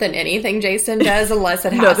warmth in anything Jason does unless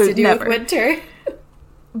it has to do with Winter.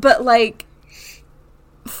 But, like,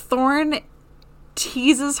 Thorne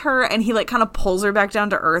teases her, and he, like, kind of pulls her back down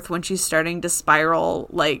to earth when she's starting to spiral,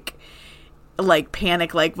 like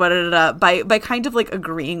panic, like, by kind of, like,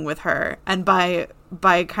 agreeing with her, and by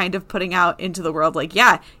kind of putting out into the world, like,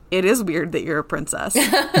 yeah, it is weird that you're a princess.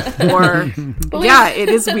 Or, yeah, it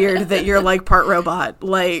is weird that you're, like, part robot.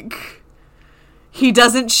 Like, he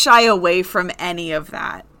doesn't shy away from any of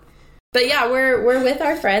that. But, yeah, we're with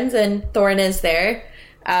our friends, and Thorne is there.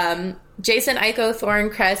 Jason, Aiko,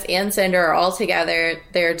 Thorne, Cress, and Cinder are all together.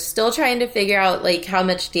 They're still trying to figure out, like, how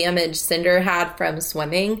much damage Cinder had from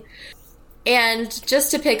swimming. And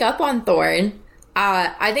just to pick up on Thorne,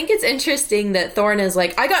 I think it's interesting that Thorne is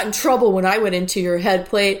like, I got in trouble when I went into your head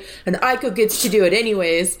plate, and Aiko gets to do it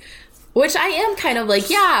anyways. Which I am kind of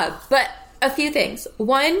like, yeah, but a few things.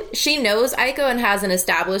 One, she knows Aiko and has an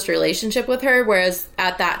established relationship with her, whereas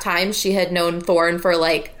at that time she had known Thorne for,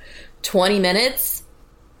 like, 20 minutes.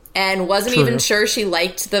 and wasn't True. even sure she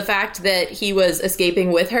liked the fact that he was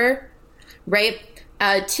escaping with her, right?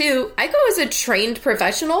 2, Aiko is a trained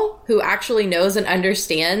professional who actually knows and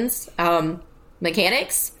understands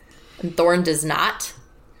mechanics, and Thorne does not.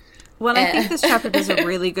 Well, I think this chapter does a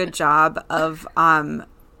really good job of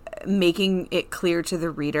making it clear to the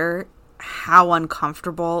reader how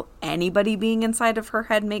uncomfortable anybody being inside of her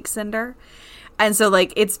head makes Cinder. And so,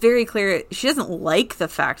 like, it's very clear she doesn't like the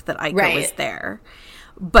fact that Aiko is there.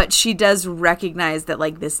 But she does recognize that,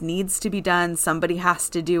 like, this needs to be done. Somebody has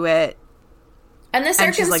to do it. And the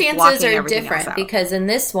circumstances are different because in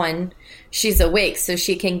this one, she's awake, so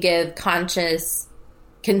she can give conscious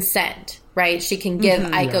consent, right? She can give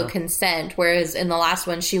Aiko consent, whereas in the last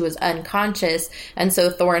one, she was unconscious, and so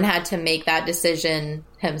Thorne had to make that decision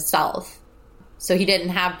himself. So he didn't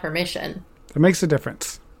have permission. That makes a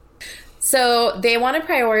difference. So they want to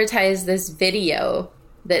prioritize this video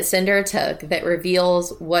that Cinder took that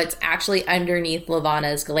reveals what's actually underneath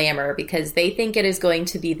Levana's glamour because they think it is going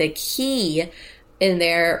to be the key in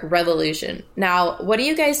their revolution. Now, what do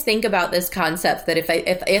you guys think about this concept that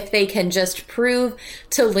if they can just prove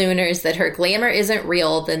to Lunars that her glamour isn't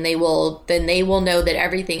real, then they will know that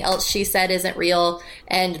everything else she said isn't real,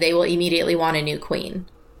 and they will immediately want a new queen?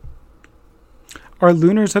 Are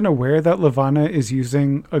Lunars unaware that Levana is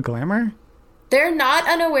using a glamour? They're not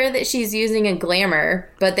unaware that she's using a glamour,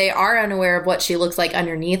 but they are unaware of what she looks like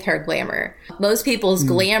underneath her glamour. Most people's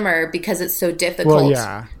glamour, because it's so difficult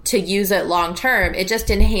to use it long term, it just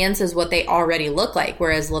enhances what they already look like.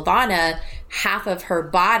 Whereas Levana, half of her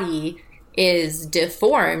body is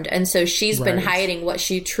deformed, and so she's been hiding what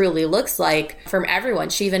she truly looks like from everyone.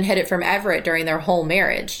 She even hid it from Everett during their whole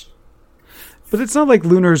marriage. But it's not like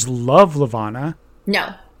Lunars love Levana.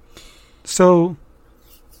 No. So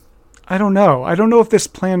I don't know. I don't know if this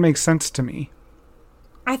plan makes sense to me.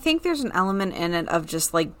 I think there's an element in it of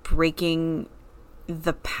just, like, breaking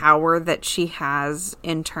the power that she has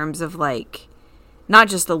in terms of, like, not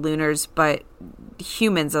just the Lunars, but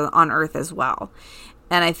humans on Earth as well.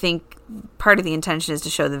 And I think part of the intention is to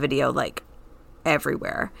show the video, like,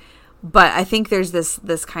 everywhere. But I think there's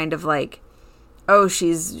this kind of, like, oh,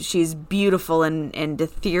 she's beautiful and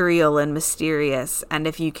ethereal and mysterious. And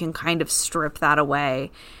if you can kind of strip that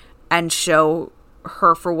away and show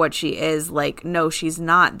her for what she is, like, no, she's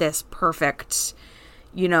not this perfect,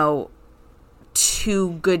 you know,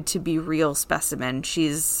 too good to be real specimen.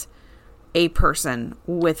 She's a person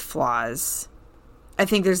with flaws. I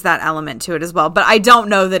think there's that element to it as well. But I don't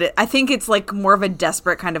know that I think it's, like, more of a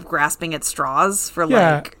desperate kind of grasping at straws for,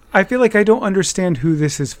 like... I feel like I don't understand who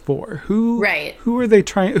this is for. Who are they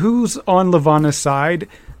trying... Who's on Levana's side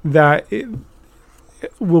that...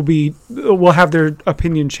 will have their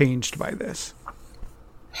opinion changed by this?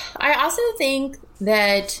 I also think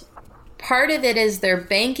that part of it is they're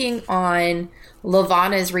banking on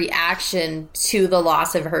Levana's reaction to the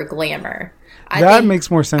loss of her glamour. That makes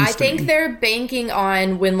more sense. I think they're banking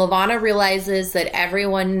on when Levana realizes that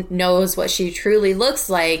everyone knows what she truly looks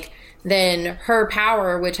like, then her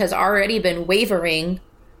power, which has already been wavering,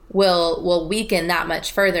 will weaken that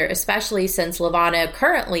much further, especially since Levana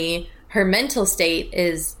currently, her mental state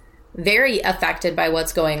is very affected by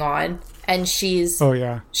what's going on. And she's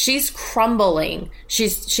crumbling.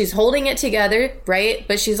 She's holding it together, right?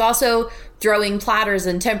 But she's also throwing platters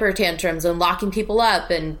and temper tantrums and locking people up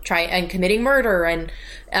and committing murder. And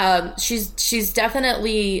she's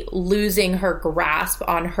definitely losing her grasp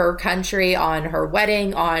on her country, on her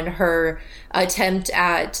wedding, on her attempt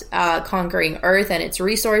at conquering Earth and its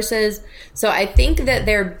resources. So I think that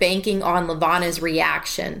they're banking on Levana's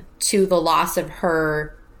reaction to the loss of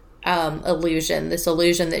her illusion, this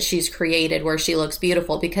illusion that she's created where she looks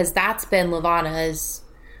beautiful, because that's been Levana's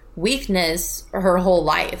weakness her whole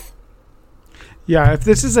life. Yeah, if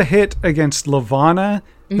this is a hit against Levana,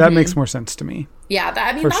 that makes more sense to me. Yeah,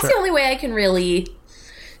 that's the only way I can really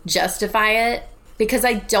justify it, because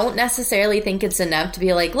I don't necessarily think it's enough to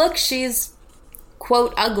be like, look, she's,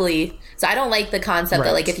 quote, ugly. So I don't like the concept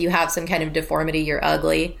that, like, if you have some kind of deformity, you're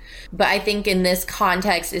ugly. But I think in this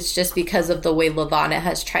context, it's just because of the way Levana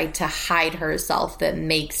has tried to hide herself that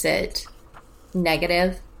makes it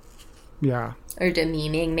negative. Yeah. Or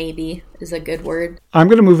demeaning, maybe, is a good word. I'm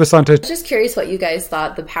going to move us on to... I'm just curious what you guys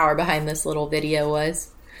thought the power behind this little video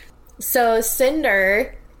was. So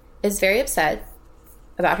Cinder is very upset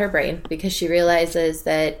about her brain because she realizes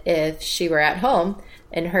that if she were at home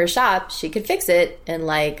in her shop, she could fix it in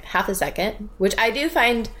like half a second, which I do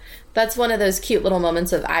find that's one of those cute little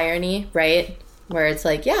moments of irony, right? Where it's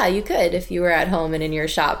like, yeah, you could if you were at home and in your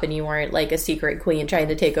shop and you weren't like a secret queen trying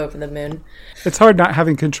to take over the moon. It's hard not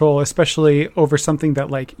having control, especially over something that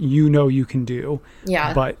like you can do.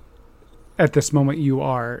 Yeah. But at this moment you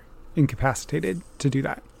are incapacitated to do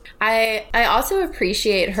that. I also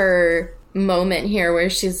appreciate her moment here where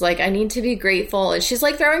she's like, I need to be grateful. And she's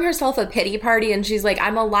like throwing herself a pity party and she's like,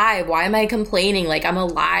 I'm alive. Why am I complaining? Like, I'm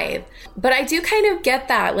alive. But I do kind of get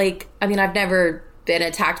that. Like, I mean, I've never been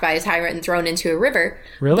attacked by a tyrant and thrown into a river.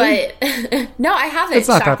 Really? But no, I haven't, it's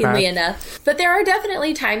not shockingly enough. But there are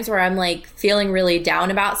definitely times where I'm like feeling really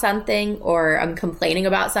down about something or I'm complaining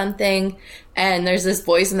about something. And there's this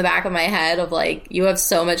voice in the back of my head of like, you have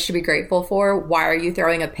so much to be grateful for. Why are you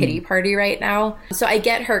throwing a pity party right now? So I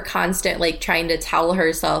get her constant like trying to tell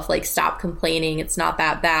herself like, stop complaining. It's not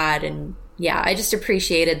that bad. And yeah, I just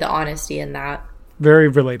appreciated the honesty in that.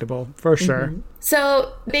 Very relatable, for sure. Mm-hmm.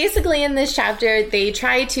 So basically in this chapter, they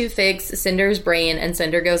try to fix Cinder's brain and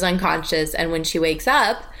Cinder goes unconscious. And when she wakes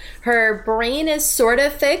up, her brain is sort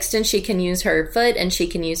of fixed and she can use her foot and she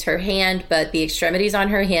can use her hand, but the extremities on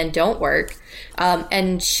her hand don't work.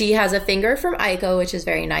 And she has a finger from Aiko, which is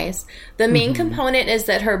very nice. The main component is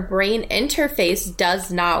that her brain interface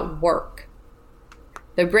does not work.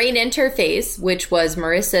 The brain interface, which was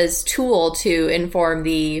Marissa's tool to inform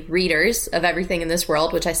the readers of everything in this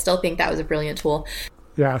world, which I still think that was a brilliant tool.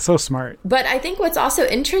 Yeah, so smart. But I think what's also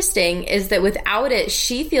interesting is that without it,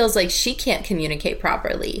 she feels like she can't communicate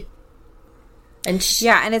properly. And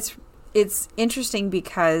yeah, and it's interesting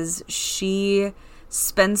because she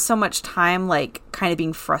spends so much time like kind of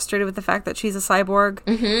being frustrated with the fact that she's a cyborg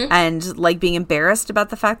and like being embarrassed about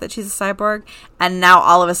the fact that she's a cyborg, and now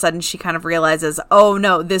all of a sudden she kind of realizes, oh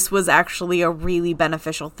no, this was actually a really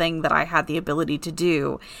beneficial thing that I had the ability to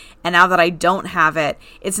do, and now that I don't have it,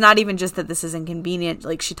 it's not even just that this is inconvenient.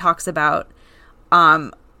 Like she talks about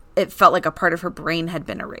it felt like a part of her brain had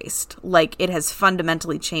been erased, like it has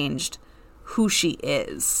fundamentally changed who she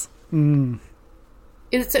is.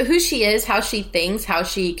 It's who she is, how she thinks, how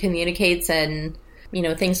she communicates, and, you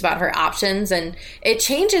know, thinks about her options. And it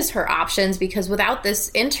changes her options because without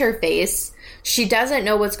this interface, she doesn't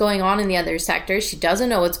know what's going on in the other sectors. She doesn't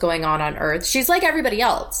know what's going on Earth. She's like everybody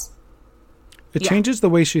else. It changes the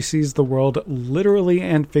way she sees the world literally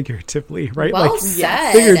and figuratively, right? Well like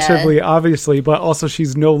said. Figuratively, obviously, but also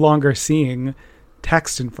she's no longer seeing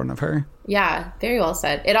text in front of her. Yeah, very well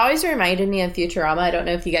said. It always reminded me of Futurama. I don't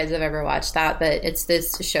know if you guys have ever watched that, but it's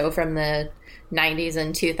this show from the 90s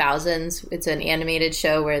and 2000s. It's an animated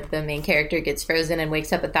show where the main character gets frozen and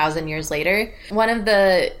wakes up 1,000 years later. One of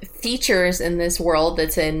the features in this world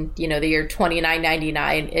that's in, you know, the year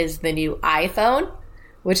 2999 is the new iPhone,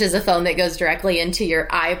 which is a phone that goes directly into your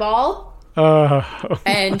eyeball.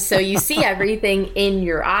 And so you see everything in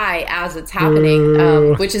your eye as it's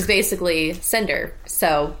happening, which is basically Cinder.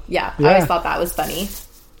 So, yeah, I always thought that was funny.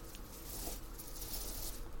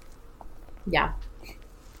 Yeah.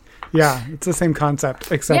 Yeah, it's the same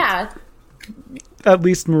concept, except at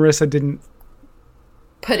least Marissa didn't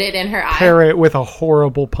put it in her eye. Pair it with a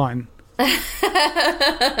horrible pun. I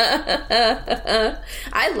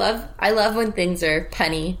love when things are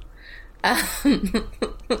punny.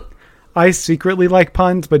 I secretly like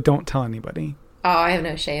puns, but don't tell anybody. Oh, I have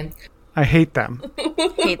no shame. I hate them.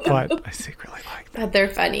 Hate them. But I secretly like them. But they're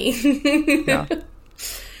funny. Yeah.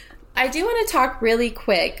 I do want to talk really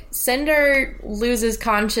quick. Cinder loses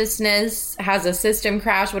consciousness, has a system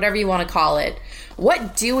crash, whatever you want to call it.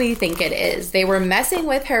 What do we think it is? They were messing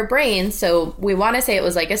with her brain, so we want to say it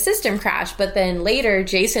was like a system crash, but then later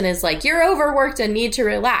Jason is like, you're overworked and need to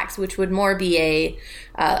relax, which would more be a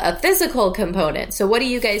physical component. So what do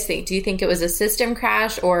you guys think? Do you think it was a system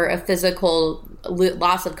crash or a physical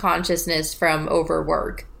loss of consciousness from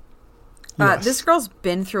overwork? Yes. This girl's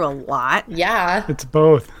been through a lot. Yeah. It's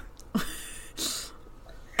both.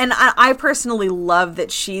 And I personally love that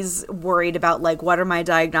she's worried about, like, what are my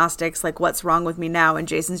diagnostics? Like, what's wrong with me now? And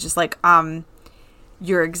Jason's just like,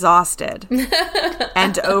 you're exhausted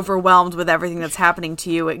and overwhelmed with everything that's happening to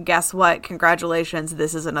you. And guess what? Congratulations.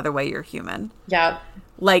 This is another way you're human. Yeah.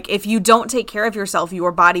 Like, if you don't take care of yourself,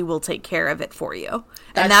 your body will take care of it for you.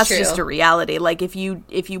 And that's true. just a reality. Like, if you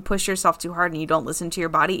push yourself too hard and you don't listen to your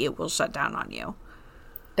body, it will shut down on you.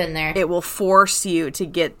 Been there. It will force you to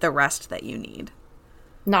get the rest that you need.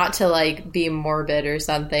 Not to, like, be morbid or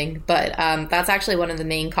something, but that's actually one of the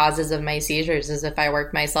main causes of my seizures is if I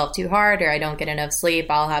work myself too hard or I don't get enough sleep,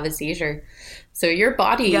 I'll have a seizure. So your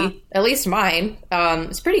body, at least mine,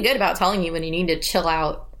 is pretty good about telling you when you need to chill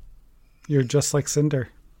out. You're just like Cinder.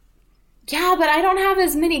 Yeah, but I don't have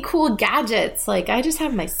as many cool gadgets. Like, I just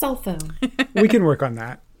have my cell phone. We can work on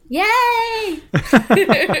that. Yay!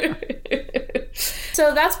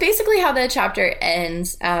 so that's basically how the chapter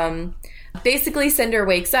ends. Basically, Cinder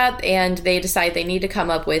wakes up and they decide they need to come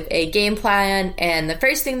up with a game plan. And the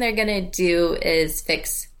first thing they're going to do is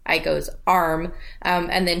fix Aiko's arm,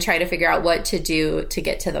 and then try to figure out what to do to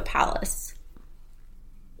get to the palace.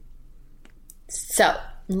 So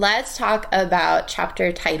let's talk about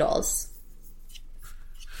chapter titles.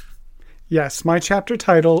 Yes, my chapter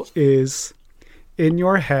title is In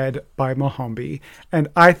Your Head by Mohombi. And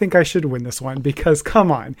I think I should win this one because,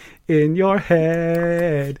 come on, in your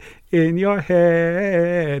head, in your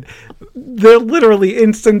head. They're literally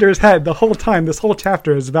in Cinder's head the whole time. This whole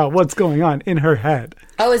chapter is about what's going on in her head.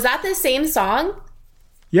 Oh, is that the same song?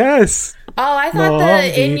 Yes. Oh, I thought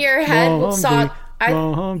Mohombi, the In Your Head Mohombi, song...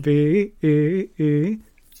 Mohombi.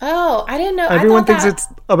 Oh, I didn't know. Everyone thinks it's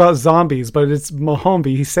about zombies, but it's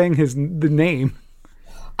Mohombi. He's saying the name.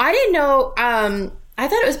 I didn't know. I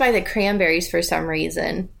thought it was by the Cranberries for some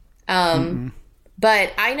reason.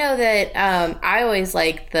 But I know that I always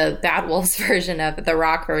liked the Bad Wolves version of it, the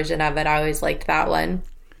rock version of it. I always liked that one.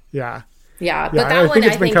 Yeah. Yeah, but that one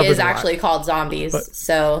I think is actually called Zombies.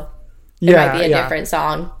 So it might be a different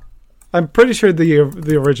song. I'm pretty sure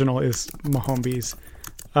the original is Mohombi's.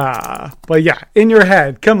 But yeah, In Your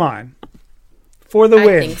Head. Come on. For the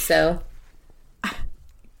win. I think so.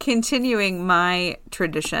 Continuing my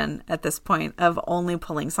tradition at this point of only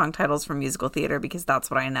pulling song titles from musical theater because that's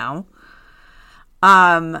what I know.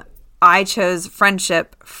 I chose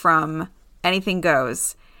Friendship from Anything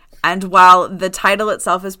Goes. And while the title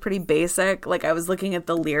itself is pretty basic, like I was looking at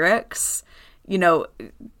the lyrics, you know,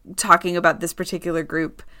 talking about this particular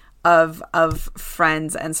group of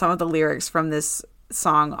friends, and some of the lyrics from this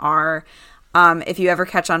song are, if you ever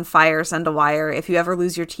catch on fire, send a wire. If you ever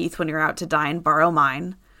lose your teeth when you're out to dine, borrow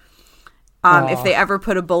mine. If they ever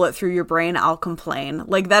put a bullet through your brain, I'll complain.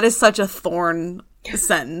 Like, that is such a thorn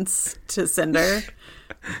sentence to Cinder.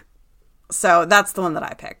 So that's the one that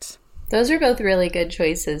I picked. Those are both really good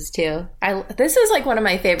choices, too. This is like one of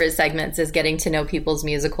my favorite segments, is getting to know people's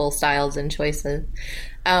musical styles and choices.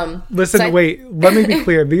 Listen, wait, let me be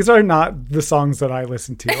clear. These are not the songs that I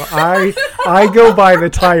listen to. I go by the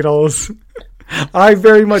titles. I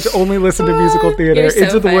very much only listen to musical theater. So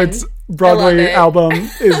Into the fun. Woods Broadway album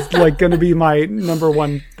is like going to be my number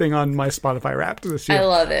one thing on my Spotify Wrapped this year. I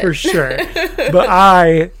love it. For sure. But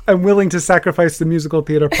I am willing to sacrifice the musical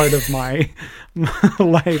theater part of my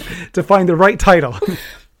life to find the right title.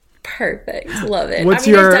 Perfect. Love it. What's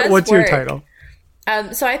your title?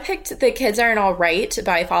 So I picked The Kids Aren't All Right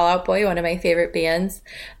by Fall Out Boy, one of my favorite bands.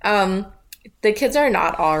 The kids are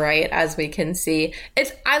not all right, as we can see.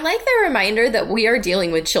 I like the reminder that we are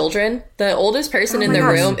dealing with children. The oldest person in the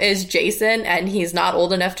room is Jason, and he's not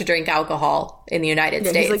old enough to drink alcohol in the United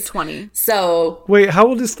States. He's like 20. So wait, how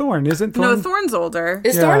old is Thorn? Isn't Thorn? No, Thorn's older.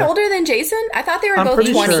 Is Thorn older than Jason? I thought they were both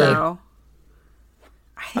 20. Sure.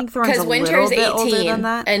 I think Thorn's a Winter's little bit 18, older than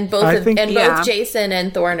that. and both Jason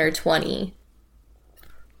and Thorn are 20.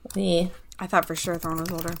 Yeah. I thought for sure Thorn was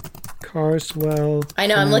older. Carswell. I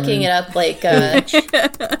know, I'm looking it up like I'm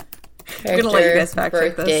gonna let you guys fact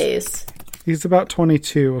check this. He's about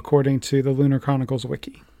 22 according to the Lunar Chronicles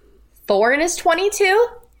wiki. Thorn is 22?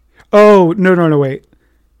 Oh, no, wait.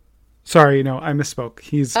 Sorry, no, I misspoke.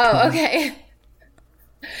 He's 20. Okay.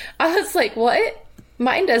 I was like, what?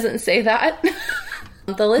 Mine doesn't say that.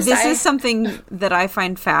 This is something that I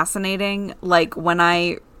find fascinating, like when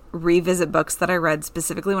I revisit books that I read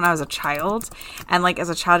specifically when I was a child, and like as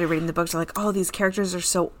a child you're reading the books, you're like, oh, these characters are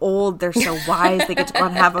so old, they're so wise, they get to go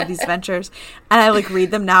and have all these adventures, and I like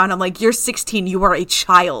read them now and I'm like, you're 16, you are a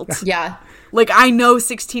child. Yeah. Like, I know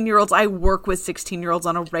 16-year-olds, I work with 16-year-olds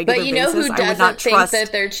on a regular basis. But you know who I would not doesn't think trust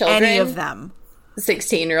that they're children? any of them.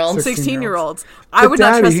 16-year-olds. 16-year-olds. I would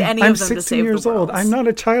not trust any of them to save the world. I'm 16 years old. I'm not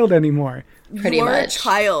a child anymore. Pretty much. A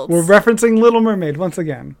child. We're referencing Little Mermaid once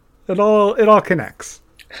again. It all connects.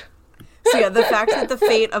 So yeah, the fact that the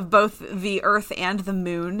fate of both the Earth and the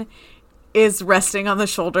Moon is resting on the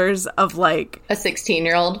shoulders of like a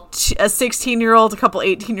 16-year-old, a 16-year-old, a couple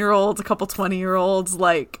 18-year-olds, a couple 20-year-olds,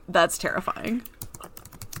 like that's terrifying.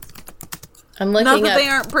 I'm looking Not that they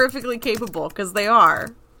aren't perfectly capable, because they are.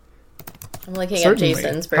 I'm looking Certainly. at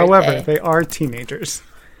Jason's birthday. However, they are teenagers.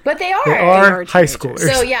 But they are. They are high schoolers.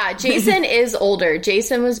 So yeah, Jason is older.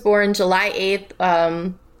 Jason was born July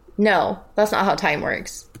 8th. No, that's not how time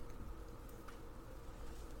works.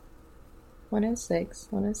 106,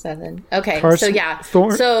 107. Okay, so yeah.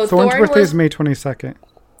 Thorn's birthday is May 22nd.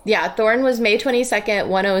 Yeah, Thorn was May 22nd,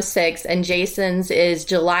 106, and Jason's is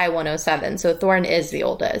July 107. So Thorn is the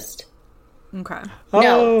oldest. Okay.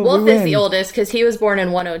 No, Wolf is the oldest because he was born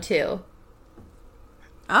in 102.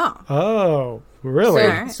 Oh. Oh.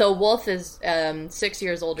 Really? So Wolf is 6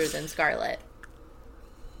 years older than Scarlet.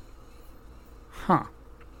 Huh.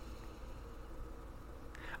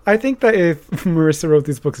 I think that if Marissa wrote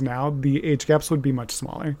these books now, the age gaps would be much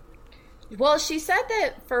smaller. Well, she said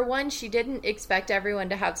that, for one, she didn't expect everyone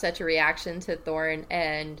to have such a reaction to Thorne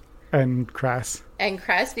and Cress. And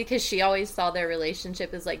Cress, because she always saw their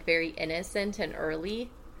relationship as, like, very innocent and early.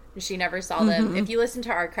 She never saw them. If you listen to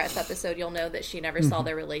our Cress episode, you'll know that she never saw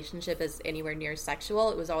their relationship as anywhere near sexual.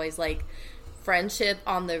 It was always, like, friendship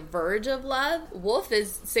on the verge of love. Wolf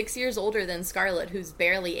is 6 years older than Scarlet, who's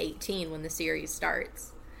barely 18 when the series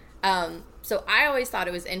starts. So I always thought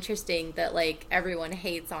it was interesting that, like, everyone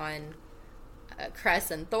hates on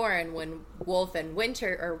Cress and Thorne when Wolf and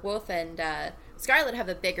Scarlet have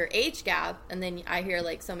a bigger age gap. And then I hear,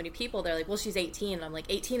 like, so many people, they're like, well, she's 18. And I'm like,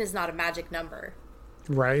 18 is not a magic number.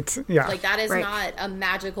 Right. Yeah. Like, that is not a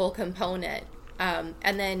magical component. And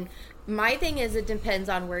then my thing is, it depends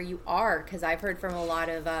on where you are, because I've heard from a lot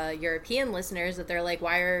of European listeners that they're like,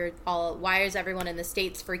 why is everyone in the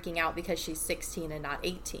States freaking out because she's 16 and not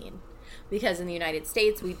 18? Because in the United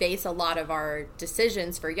States, we base a lot of our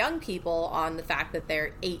decisions for young people on the fact that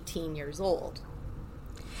they're 18 years old.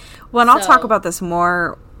 Well, and I'll talk about this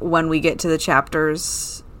more when we get to the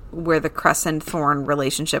chapters where the Cress and Thorne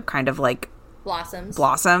relationship kind of, like,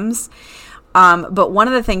 blossoms. But one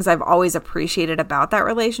of the things I've always appreciated about that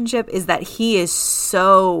relationship is that he is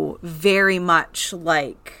so very much,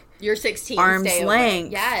 like, you're 16, arm's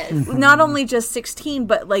length. Yes. Not only just 16,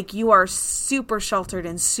 but, like, you are super sheltered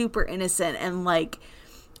and super innocent, and, like,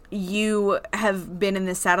 you have been in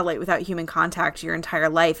this satellite without human contact your entire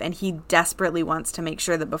life, and he desperately wants to make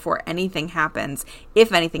sure that before anything happens,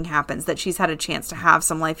 if anything happens, that she's had a chance to have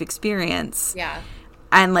some life experience. Yeah.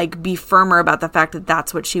 And, like, be firmer about the fact that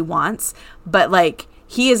that's what she wants. But, like,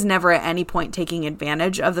 he is never at any point taking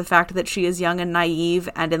advantage of the fact that she is young and naive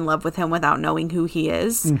and in love with him without knowing who he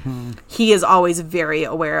is. He is always very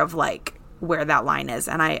aware of, like, where that line is.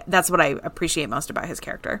 And that's what I appreciate most about his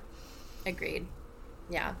character. Agreed.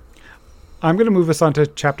 Yeah. I'm going to move us on to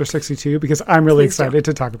chapter 62 because I'm really excited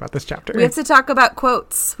to talk about this chapter. We have to talk about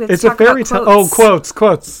quotes. It's a fairy tale. Oh,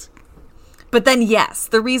 quotes. But then, yes,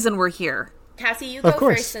 the reason we're here. Cassie, you go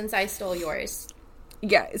first since I stole yours.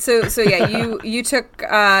 Yeah. So yeah, you took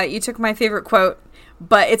my favorite quote,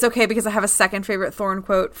 but it's okay because I have a second favorite Thorne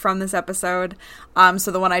quote from this episode.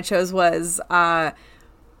 So the one I chose was,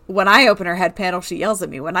 when I open her head panel, she yells at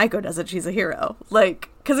me. When Aiko does it, she's a hero. Like,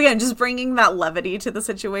 because again, just bringing that levity to the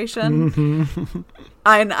situation.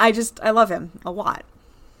 And I love him a lot.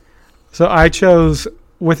 So I chose,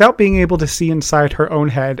 without being able to see inside her own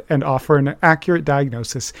head and offer an accurate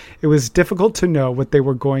diagnosis, it was difficult to know what they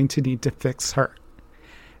were going to need to fix her.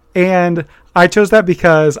 And I chose that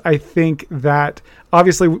because I think that,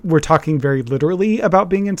 obviously, we're talking very literally about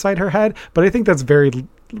being inside her head, but I think that's very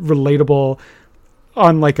relatable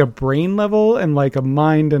on, like, a brain level and, like, a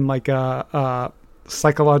mind and, like, a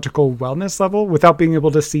psychological wellness level. Without being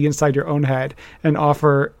able to see inside your own head and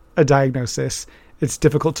offer a diagnosis, it's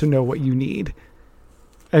difficult to know what you need.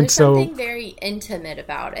 And There's something very intimate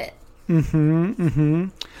about it.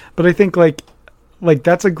 But I think, like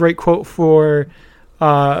that's a great quote for,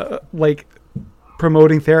 like,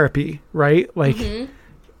 promoting therapy, right? Like,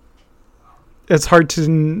 it's hard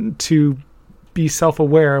to be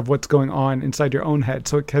self-aware of what's going on inside your own head.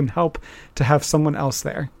 So it can help to have someone else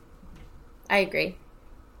there. I agree.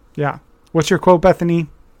 Yeah. What's your quote, Bethany?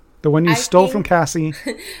 The one you stole from Cassie.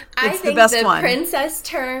 I think the best one. Princess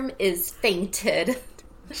term is fainted.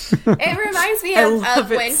 It reminds me of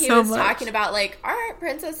when he was talking about, like, aren't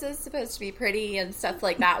princesses supposed to be pretty and stuff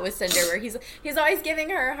like that with Cinder, where he's always giving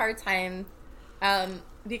her a hard time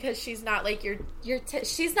because she's not like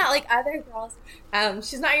she's not like other girls.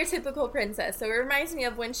 She's not your typical princess. So it reminds me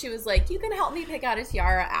of when she was like, you can help me pick out a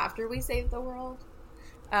tiara after we save the world.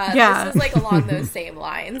 This is, like, along those same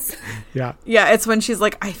lines. Yeah, it's when she's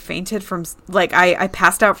like, I fainted from, like, I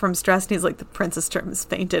passed out from stress, and he's like, the princess term is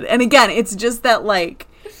fainted. And again, it's just that, like,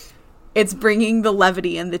 it's bringing the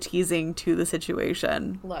levity and the teasing to the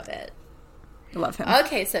situation. Love it. I love him.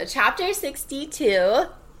 Okay, so chapter 62.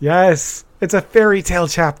 Yes, it's a fairy tale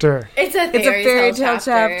chapter. It's a fairy tale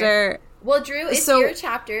chapter. Well, Drew, it's your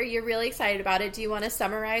chapter. You're really excited about it. Do you want to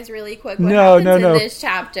summarize really quick what happens in this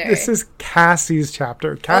chapter? This is Cassie's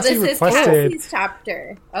chapter. Cassie requested. Is Cassie's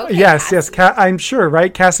chapter. Okay, yes, I'm sure,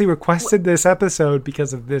 right? Cassie requested this episode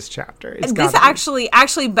because of this chapter. This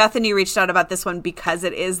actually, Bethany reached out about this one because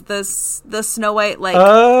it is the Snow White, like,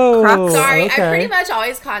 crux. Sorry, okay. I pretty much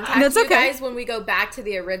always contact you guys when we go back to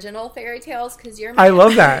the original fairy tales because you're. I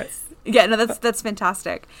love that. Yeah, no, that's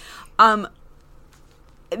fantastic.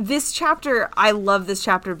 this chapter, I love this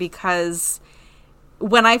chapter because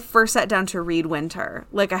when I first sat down to read Winter,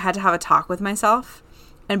 like I had to have a talk with myself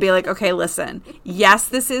and be like, okay, listen, yes,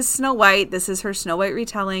 this is Snow White. This is her Snow White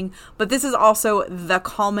retelling, but this is also the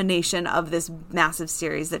culmination of this massive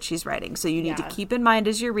series that she's writing. So you need to keep in mind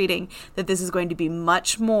as you're reading that this is going to be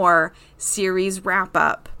much more series wrap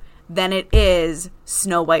up than it is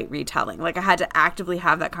Snow White retelling. Like I had to actively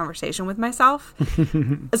have that conversation with myself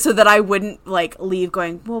so that I wouldn't like leave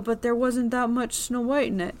going, well, but there wasn't that much Snow White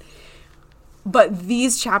in it. But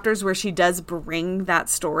these chapters where she does bring that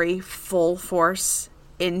story full force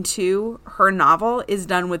into her novel is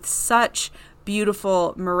done with such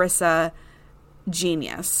beautiful Marissa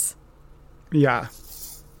genius. Yeah.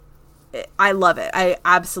 I love it. I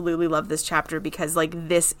absolutely love this chapter because like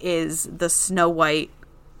this is the Snow White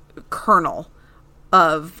kernel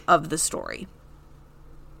of the story.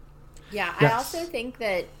 Yeah, Yes. I also think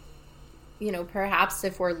that, you know, perhaps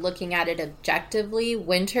if we're looking at it objectively,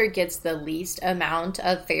 Winter gets the least amount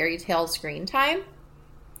of fairy tale screen time.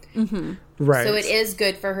 Mm-hmm. Right. So it is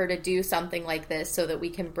good for her to do something like this so that we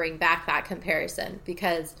can bring back that comparison,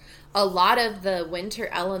 because a lot of the Winter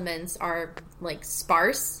elements are like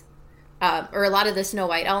sparse, or a lot of the Snow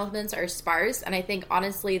White elements are sparse, and I think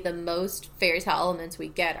honestly the most fairy tale elements we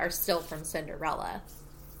get are still from Cinderella.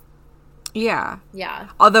 Yeah. Yeah.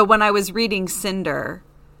 Although when I was reading Cinder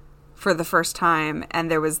for the first time and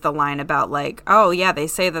there was the line about like, oh yeah, they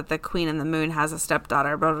say that the Queen and the Moon has a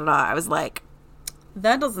stepdaughter, blah, blah, blah. I was like,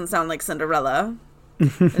 that doesn't sound like Cinderella.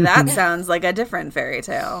 That sounds like a different fairy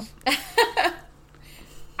tale.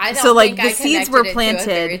 I don't So, like, think the I seeds connected were it to a planted-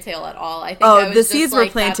 fairy tale at all. I think I Oh, was the just seeds like,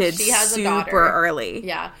 were planted she has a super daughter. early.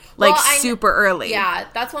 Yeah. Like, Well, super early. Yeah,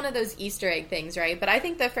 that's one of those Easter egg things, right? But I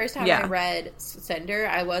think the first time Yeah. I read Cinder,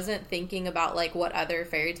 I wasn't thinking about, like, what other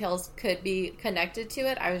fairy tales could be connected to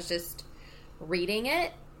it. I was just reading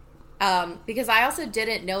it. Because I also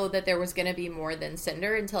didn't know that there was going to be more than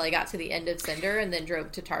Cinder until I got to the end of Cinder and then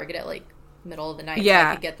drove to Target at, like, middle of the night so Yeah.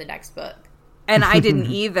 I could get the next book. And I didn't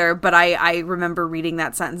either, but I remember reading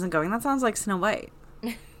that sentence and going, that sounds like Snow White.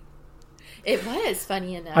 It was,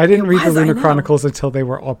 funny enough. I didn't read the was, I Lunar know. Chronicles until they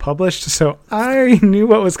were all published, so I knew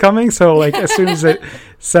what was coming. So, like, as soon as it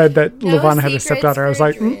said that No Levana had a secrets stepdaughter, I was for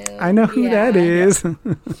like, Drew. I know who that Yeah. is.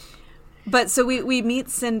 But so we meet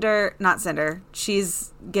Cinder, not Cinder.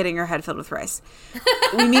 She's getting her head filled with rice.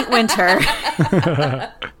 We meet Winter.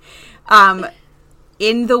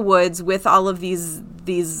 In the woods with all of these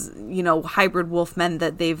you know, hybrid wolfmen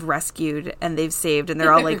that they've rescued and they've saved, and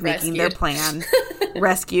they're all like making their plan.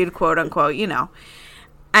 Rescued, quote unquote, you know.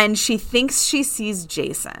 And she thinks she sees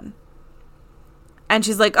Jason. And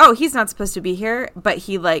she's like, oh, he's not supposed to be here. But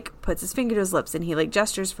he like puts his finger to his lips and he like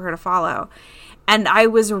gestures for her to follow. And I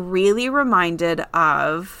was really reminded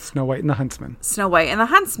of Snow White and the Huntsman. Snow White and the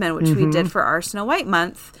Huntsman, which we did for our Snow White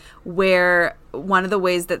month, where one of the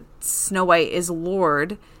ways that Snow White is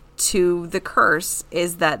lured to the curse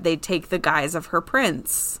is that they take the guise of her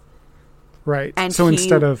prince. Right. And so he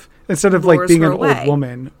instead of like lures being her an away. old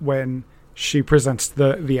woman when she presents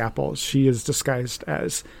the apple, she is disguised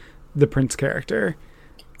as the prince character.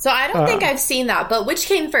 So I don't think I've seen that, but which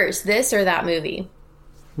came first, this or that movie?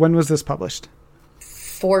 When was this published?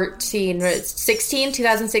 2016,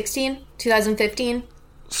 2015?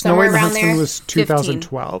 Snow White and the around Huntsman there? was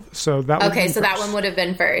 2012. So that would Okay, be so that first. one would have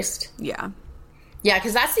been first. Yeah. Yeah,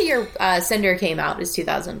 because that's the year Cinder came out, is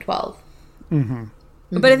 2012.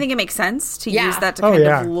 But I think it makes sense to Yeah. use that to Oh, kind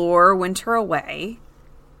yeah. of lure Winter away.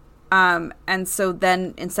 And so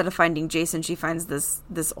then instead of finding Jason, she finds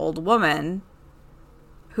this old woman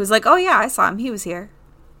who's like, oh yeah, I saw him. He was here.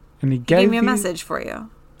 And he He gave gave me a you- message for you.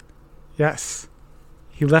 Yes.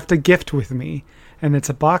 He left a gift with me, and it's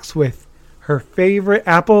a box with her favorite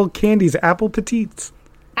apple candies, apple petites.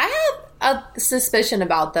 I have a suspicion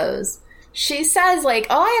about those. She says, like,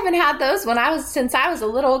 oh, I haven't had those since I was a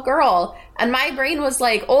little girl. And my brain was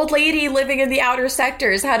like, old lady living in the outer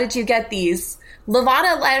sectors, how did you get these?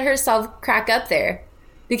 Levana let herself crack up there.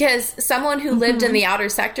 Because someone who lived in the outer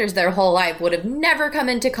sectors their whole life would have never come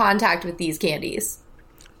into contact with these candies.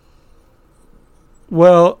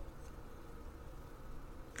 Well,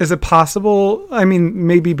 is it possible? I mean,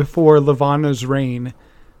 maybe before Levana's reign,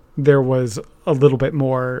 there was a little bit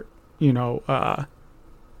more, you know,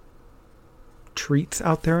 treats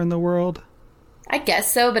out there in the world. I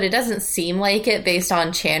guess so, but it doesn't seem like it based on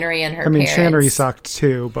Channery and her I mean, parents. Channery sucked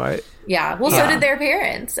too, but Yeah, well, so did their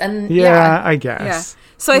parents. And yeah, I guess. Yeah.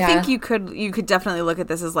 So I Yeah. think you could definitely look at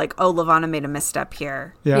this as like, oh, Levana made a misstep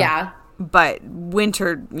here. yeah. But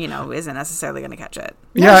Winter, you know, isn't necessarily going to catch it.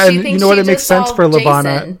 No, Yeah, she and you thinks know what? she It makes just sense saw for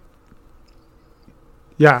Levana. Jason.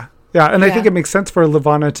 Yeah, Yeah, and I think it makes sense for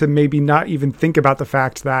Levana to maybe not even think about the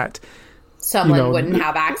fact that someone wouldn't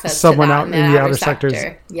have access someone to that out in the outer sectors.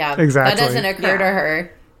 Yeah, exactly. That doesn't occur to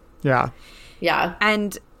her. Yeah. Yeah.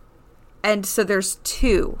 And so there's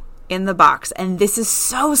 2 in the box, and this is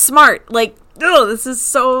so smart. Like, oh, this is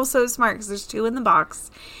so smart because there's 2 in the box.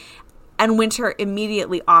 And Winter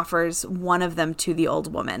immediately offers one of them to the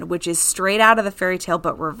old woman, which is straight out of the fairy tale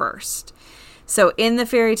but reversed. So in the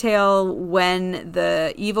fairy tale, when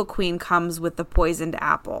the evil queen comes with the poisoned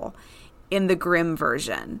apple, in the Grimm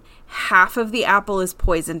version, half of the apple is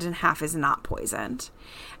poisoned and half is not poisoned.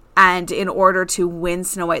 And in order to win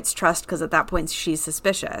Snow White's trust, because at that point she's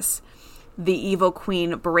suspicious, the evil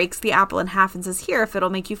queen breaks the apple in half and says, here, if it'll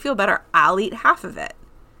make you feel better, I'll eat half of it.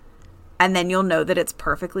 And then you'll know that it's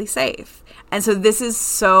perfectly safe. And so this is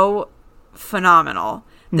so phenomenal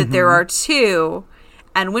that there are 2,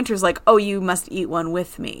 and Winter's like, oh, you must eat one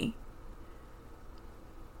with me.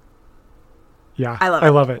 Yeah, I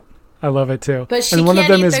love it. I love it too. But she and one can't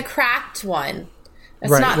of them eat is the cracked one.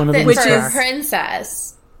 It's right, not one of them fit is for a cracked.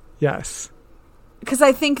 princess. Yes. Because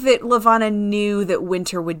I think that Levana knew that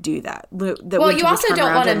Winter would do that. Well, Winter you would also turn don't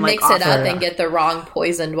around want to and, mix it up and get the wrong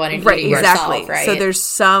poisoned one and eat it yourself, right? So there's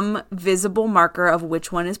some visible marker of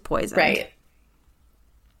which one is poisoned. Right.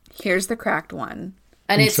 Here's the cracked one.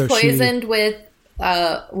 And it's so poisoned with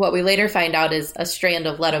what we later find out is a strand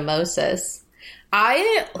of letumosis.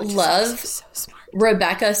 I love So smart.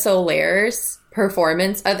 Rebecca Soler's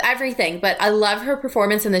performance of everything, but I love her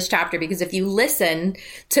performance in this chapter because if you listen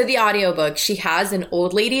to the audiobook, she has an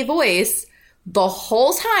old lady voice the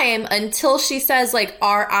whole time until she says, like,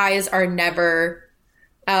 our eyes are never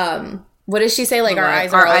what does she say? Like, our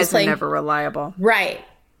eyes are always playing, never reliable. right.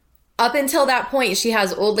 Up until that point, she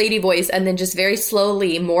has old lady voice and then just very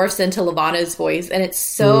slowly morphs into Levana's voice. And it's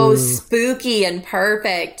so spooky and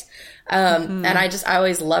perfect. And I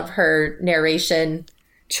always love her narration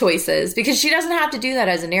choices because she doesn't have to do that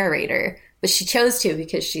as a narrator, but she chose to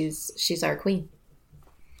because she's our queen.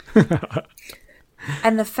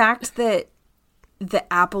 And the fact that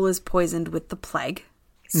the apple is poisoned with the plague.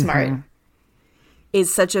 Smart.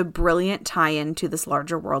 Is such a brilliant tie-in to this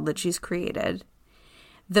larger world that she's created.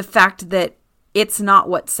 The fact that it's not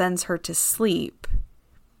what sends her to sleep.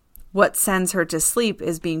 What sends her to sleep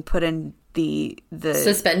is being put in the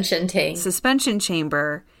Suspension tank. suspension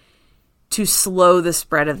chamber to slow the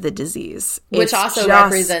spread of the disease. Which It's also just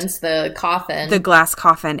represents the coffin. the glass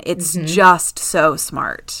coffin. It's just so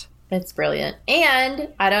smart. It's brilliant.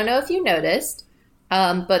 And I don't know if you noticed,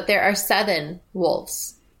 but there are 7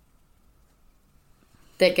 wolves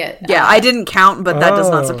that get... Yeah, I didn't count, but that does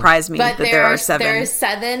not surprise me but that there are 7. There are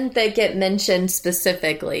 7 that get mentioned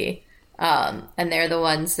specifically. And they're the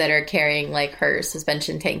ones that are carrying, like, her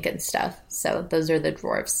suspension tank and stuff. So those are the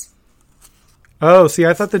dwarves. Oh, see,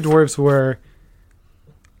 I thought the dwarves were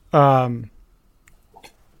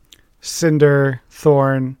Cinder,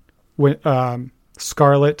 Thorn,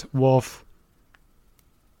 Scarlet, Wolf,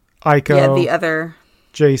 Aiko, Yeah, the other...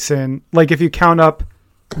 Jason. Like, if you count up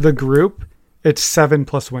the group, it's 7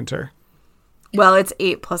 plus Winter. Well, it's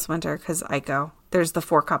 8 plus Winter because Aiko. There's the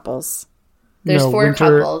 4 couples. There's 4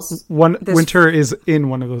 Winter, couples. Winter is in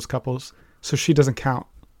one of those couples, so she doesn't count.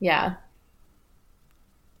 Yeah.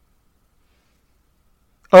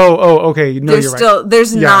 Oh, okay. No, There's you're still right.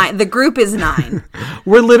 there's 9. The group is 9.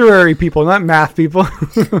 We're literary people, not math people.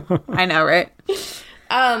 I know, right?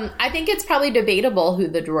 I think it's probably debatable who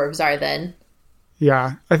the dwarves are then.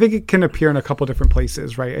 Yeah, I think it can appear in a couple different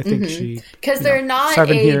places, right? I think she... Because they're not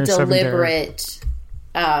 7 a here, 7 there. deliberate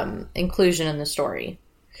inclusion in the story.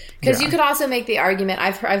 Because you could also make the argument,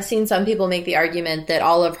 I've seen some people make the argument that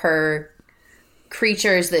all of her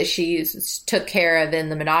creatures that she took care of in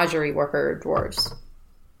the menagerie were her dwarves.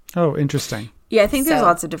 Oh, interesting. Yeah, I think there's So-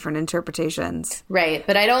 lots of different interpretations. Right,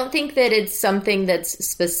 but I don't think that it's something that's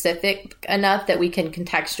specific enough that we can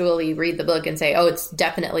contextually read the book and say, oh, it's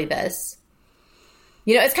definitely this.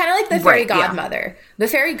 You know, it's kind of like the fairy Right, yeah. godmother. The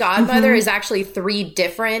fairy godmother is actually 3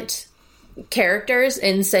 different characters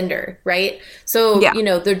in Cinder, right? So, Yeah. you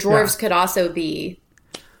know, the dwarves could also be...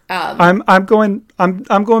 I'm going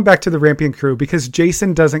back to the Rampion crew because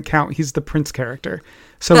Jason doesn't count. He's the prince character.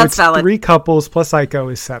 So That's it's valid. 3 couples plus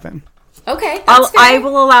Aiko is 7. Okay, that's fair. I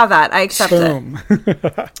will allow that. I accept Boom.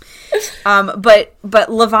 it. But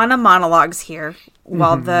Levana monologues here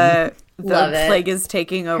while the Love it. plague is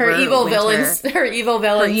taking over. her evil Winter.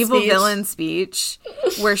 villain speech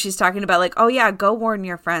where she's talking about like, oh yeah, go warn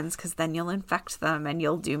your friends because then you'll infect them and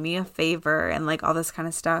you'll do me a favor and like all this kind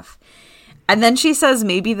of stuff. And then she says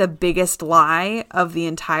maybe the biggest lie of the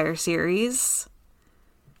entire series,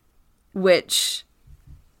 which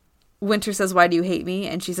Winter says, "Why do you hate me?"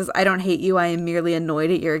 And she says, "I don't hate you. I am merely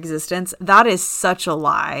annoyed at your existence." That is such a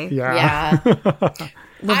lie. Yeah.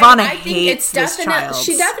 Lavana I think hates this child.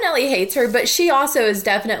 She definitely hates her, but she also is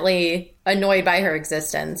definitely annoyed by her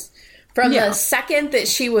existence. From the second that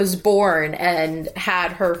she was born and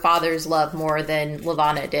had her father's love more than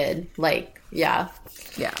Lavana did. Like, yeah.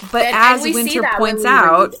 Yeah. But as Winter points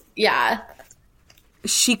out,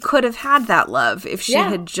 she could have had that love if she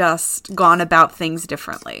had just gone about things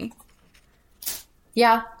differently.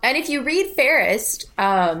 Yeah. And if you read Fairest,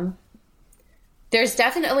 there's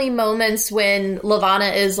definitely moments when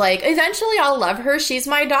Lavana is like, eventually I'll love her. She's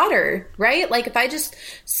my daughter, right? Like, if I just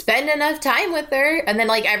spend enough time with her. And then,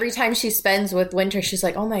 like, every time she spends with Winter, she's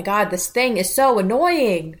like, oh my God, this thing is so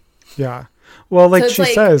annoying. Yeah. Well, like she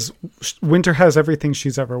says, Winter has everything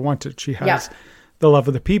she's ever wanted. She has the love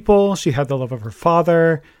of the people. She had the love of her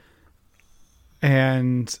father.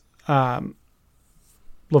 And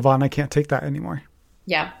Lavana can't take that anymore.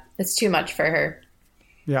 Yeah. It's too much for her.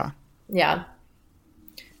 Yeah. Yeah.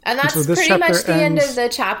 And that's pretty much the end of the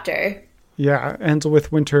chapter. Yeah. Ends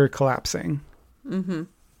with Winter collapsing. Mm-hmm.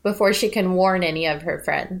 Before she can warn any of her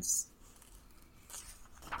friends.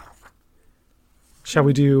 Shall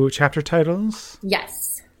we do chapter titles?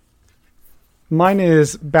 Yes. Mine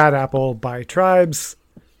is Bad Apple by Tribes.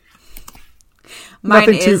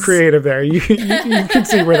 Nothing too creative there. You can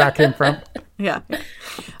see where that came from. Yeah.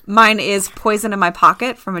 Mine is Poison in My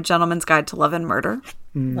Pocket from A Gentleman's Guide to Love and Murder.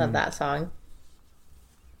 Love that song.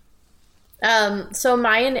 So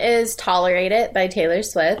mine is Tolerate It by Taylor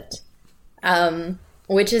Swift,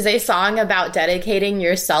 which is a song about dedicating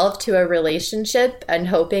yourself to a relationship and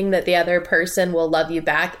hoping that the other person will love you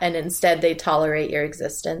back, and instead they tolerate your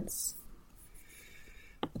existence.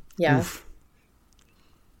 Yeah. Oof.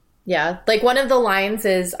 Yeah. Like, one of the lines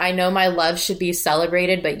is, I know my love should be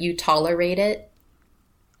celebrated, but you tolerate it.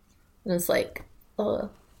 And it's like, oh.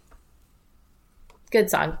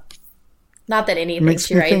 Good song. Not that anything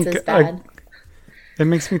she writes is bad. It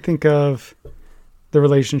makes me think of the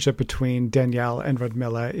relationship between Danielle and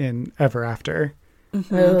Radmilla in Ever After.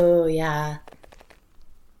 Mm-hmm. Oh, yeah.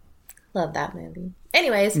 Love that movie.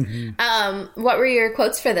 Anyways, what were your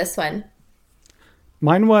quotes for this one?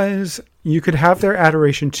 Mine was, you could have their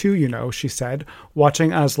adoration too, you know, she said,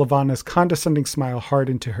 watching as Lavana's condescending smile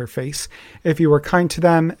hardened to her face. If you were kind to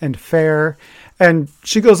them and fair. And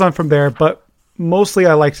she goes on from there, but mostly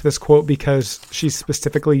I liked this quote because she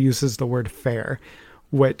specifically uses the word fair,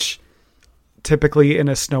 which typically in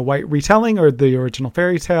a Snow White retelling or the original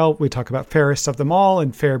fairy tale, we talk about fairest of them all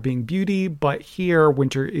and fair being beauty. But here,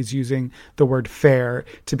 Winter is using the word fair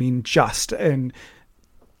to mean just and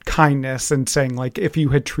kindness, and saying, like, if you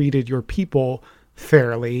had treated your people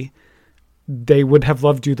fairly, they would have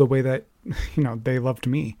loved you the way that, you know, they loved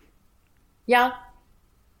me. Yeah.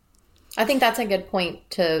 I think that's a good point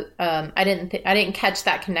to, I didn't catch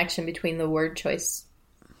that connection between the word choice.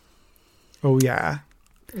 Oh, yeah.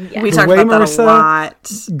 We talked about that a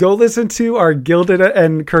lot. Go listen to our Gilded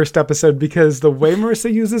and Cursed episode, because the way Marissa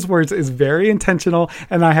uses words is very intentional,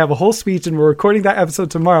 and I have a whole speech, and we're recording that episode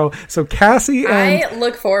tomorrow. So Cassie and I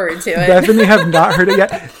look forward to it. Bethany have not heard it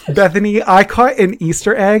yet. Bethany, I caught an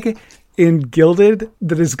Easter egg in Gilded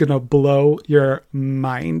that is going to blow your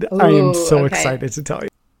mind. Ooh, I am so excited to tell you.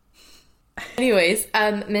 Anyways,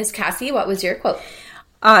 Miss Cassie, what was your quote?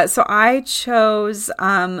 So I chose,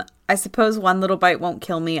 I suppose one little bite won't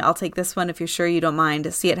kill me. I'll take this one if you're sure you don't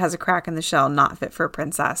mind. See, it has a crack in the shell, not fit for a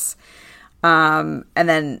princess. And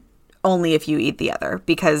then only if you eat the other,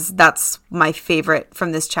 because that's my favorite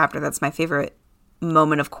from this chapter. That's my favorite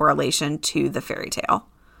moment of correlation to the fairy tale.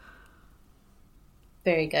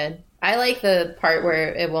 Very good. I like the part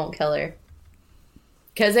where it won't kill her.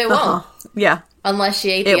 Because it won't. Yeah. Unless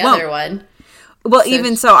she ate the other one. Well, so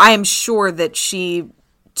even so, I am sure that she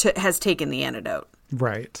has taken the antidote.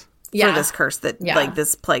 Right. For this curse that, like,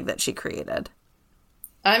 this plague that she created.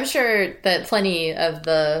 I'm sure that plenty of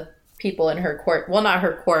the people in her court, well, not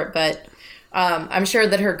her court, but I'm sure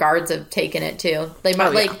that her guards have taken it too. They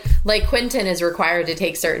might, like Quentin is required to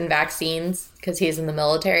take certain vaccines because he's in the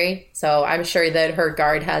military. So I'm sure that her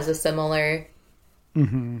guard has a similar.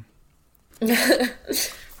 Mm-hmm.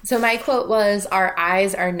 So my quote was, our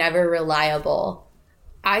eyes are never reliable.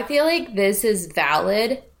 I feel like this is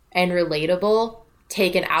valid and relatable,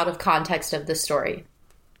 taken out of context of the story.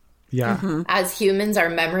 Yeah. Mm-hmm. As humans, our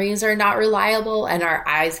memories are not reliable and our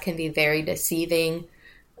eyes can be very deceiving.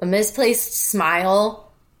 A misplaced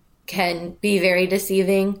smile can be very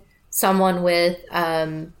deceiving. Someone with,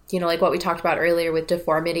 like what we talked about earlier with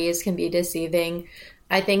deformities can be deceiving.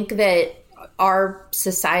 I think that our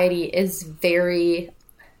society is very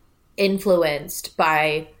influenced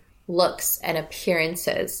by looks and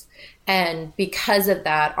appearances. And because of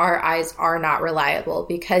that, our eyes are not reliable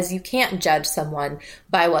because you can't judge someone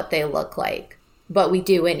by what they look like, but we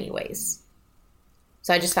do anyways.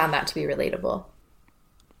 So I just found that to be relatable.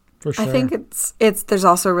 For sure. I think it's there's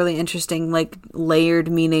also a really interesting like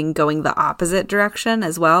layered meaning going the opposite direction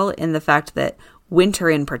as well, in the fact that Winter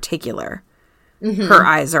in particular, her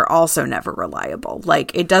eyes are also never reliable.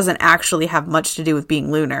 Like, it doesn't actually have much to do with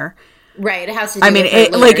being lunar. Right, it has to do with her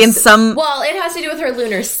lunar like in some... Well, it has to do with her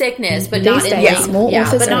lunar sickness, but These not in days, more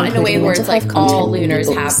authors but not are in a way including where it's like mental all health content in lunars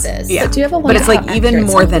books. have this. Yeah. But do you ever But wonder it's like how even accurate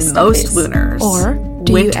more some of than this stuff most is? lunars. Or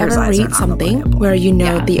do you Winter's ever eyes are read not something reliable. where you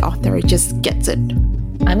know Yeah. the author just gets it?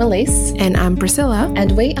 I'm Elise. And I'm Priscilla.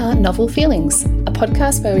 And we are Novel Feelings, a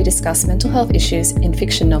podcast where we discuss mental health issues in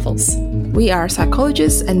fiction novels. We are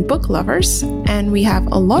psychologists and book lovers, and we have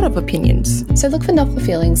a lot of opinions. So look for Novel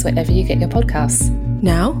Feelings wherever you get your podcasts.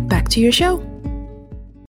 Now, back to your show.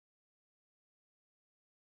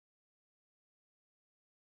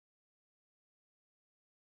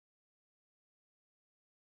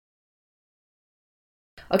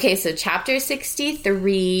 Okay, so chapter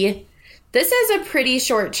 63. This is a pretty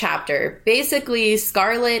short chapter. Basically,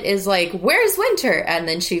 Scarlet is like, where's Winter? And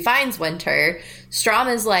then she finds Winter. Strom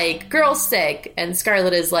is like, girl's sick. And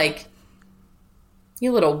Scarlet is like,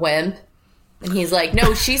 you little wimp. And he's like,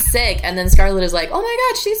 no, she's sick. And then Scarlet is like, oh my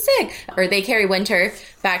God, she's sick. Or they carry Winter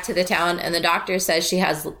back to the town, and the doctor says she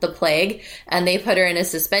has the plague. And they put her in a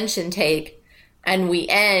suspension tank. And we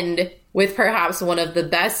end with perhaps one of the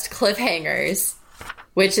best cliffhangers,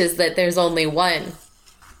 which is that there's only one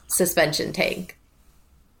suspension tank.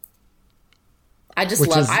 I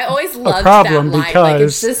always loved that line. Like,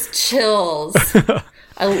 it's just chills.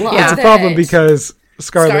 I love It's a problem because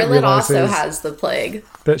Scarlet realizes also has the plague.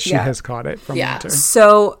 that she has caught it from Winter.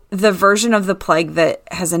 So the version of the plague that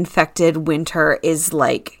has infected Winter is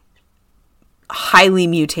like highly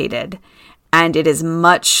mutated, and it is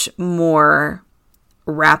much more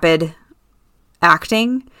rapid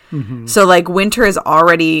acting. Mm-hmm. So like Winter is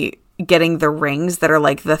already getting the rings that are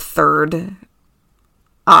like the third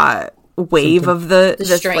wave of the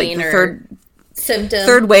strain, like, or symptom.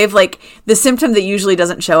 Third wave, like the symptom that usually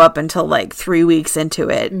doesn't show up until like 3 weeks into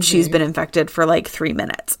it. Mm-hmm. She's been infected for like 3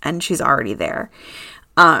 minutes and she's already there.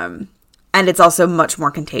 And it's also much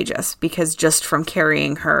more contagious because just from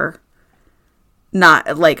carrying her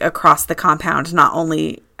not like across the compound, not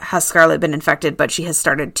only has Scarlet been infected, but she has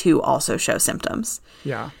started to also show symptoms.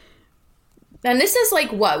 Yeah. And this is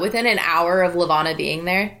like what, within an hour of Levana being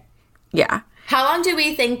there? Yeah. How long do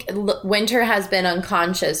we think Winter has been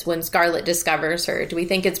unconscious when Scarlet discovers her? Do we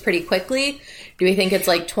think it's pretty quickly? Do we think it's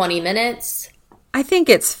like 20 minutes? I think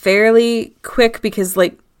it's fairly quick because,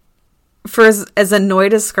 like, for as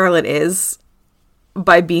annoyed as Scarlet is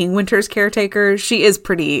by being Winter's caretaker, she is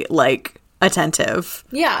pretty, like, attentive.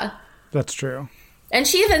 Yeah. That's true. And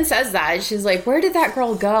she even says that. She's like, where did that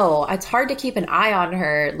girl go? It's hard to keep an eye on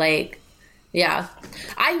her. Like, yeah.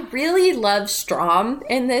 I really love Strom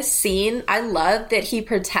in this scene. I love that he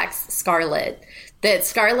protects Scarlet. That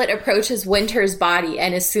Scarlet approaches Winter's body,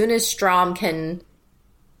 and as soon as Strom can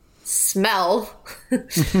smell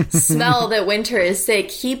that Winter is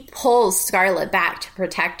sick, he pulls Scarlet back to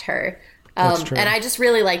protect her. And I just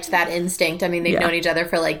really liked that instinct. I mean, they've known each other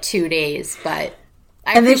for like 2 days, but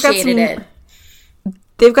I appreciated it.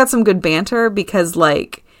 They've got some good banter because,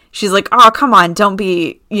 like, she's like, oh, come on, don't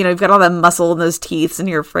be, you've got all that muscle in those teeth and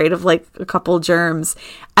you're afraid of, like, a couple germs.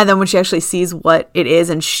 And then when she actually sees what it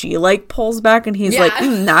is and she, like, pulls back and he's like,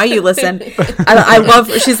 now you listen. I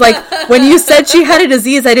love, she's like, when you said she had a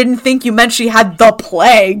disease, I didn't think you meant she had the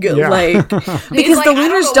plague. Yeah. Like, because the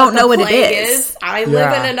Lunars don't know what it is. I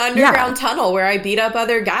live in an underground tunnel where I beat up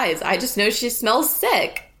other guys. I just know she smells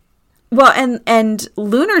sick. Well, and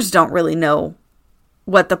Lunars don't really know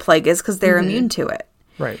what the plague is because they're immune to it.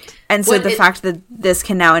 Right. And so the fact that this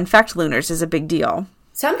can now infect Lunars is a big deal.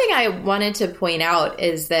 Something I wanted to point out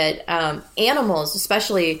is that animals,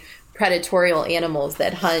 especially predatorial animals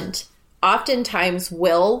that hunt, oftentimes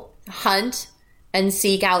will hunt and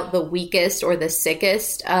seek out the weakest or the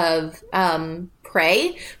sickest of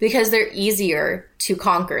prey because they're easier to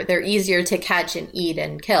conquer. They're easier to catch and eat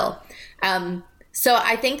and kill. So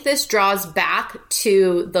I think this draws back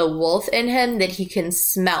to the wolf in him that he can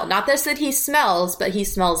smell. Not this that he smells, but he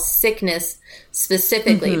smells sickness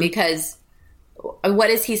specifically because what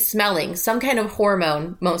is he smelling? Some kind of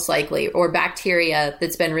hormone, most likely, or bacteria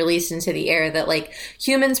that's been released into the air that, like,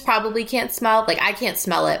 humans probably can't smell. Like, I can't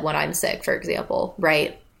smell it when I'm sick, for example,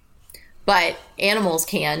 right? But animals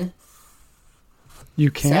can.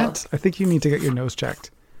 You can't? So, I think you need to get your nose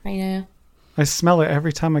checked. I know. I smell it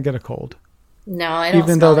every time I get a cold. No, I don't.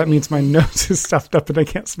 Even though that means my nose is stuffed up and I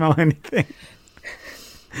can't smell anything.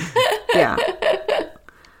 Yeah.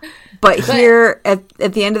 But here, at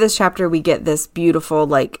the end of this chapter, we get this beautiful,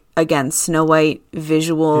 like, again, Snow White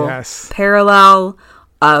visual parallel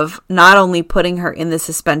of not only putting her in the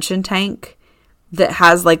suspension tank that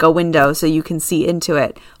has, like, a window so you can see into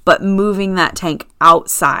it, but moving that tank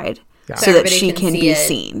outside so that she can be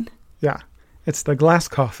seen. Yeah. It's the glass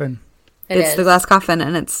coffin. It's the glass coffin,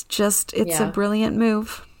 and it's a brilliant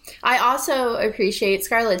move. I also appreciate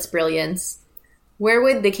Scarlett's brilliance. Where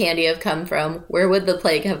would the candy have come from? Where would the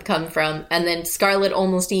plague have come from? And then Scarlett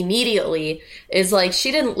almost immediately is like,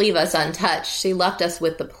 she didn't leave us untouched. She left us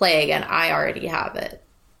with the plague, and I already have it.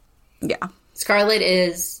 Yeah. Scarlett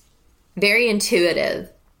is very intuitive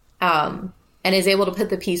and is able to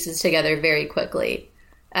put the pieces together very quickly.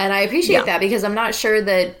 And I appreciate that because I'm not sure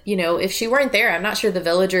that, you know, if she weren't there, I'm not sure the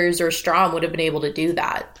villagers or Strom would have been able to do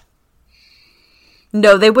that.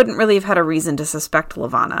 No, they wouldn't really have had a reason to suspect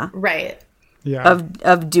Lavanna. Right. Yeah.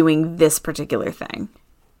 Of doing this particular thing.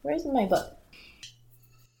 Where's my book?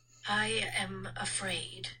 I am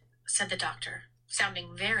afraid, said the doctor,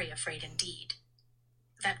 sounding very afraid indeed,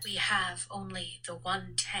 that we have only the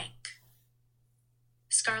one tank.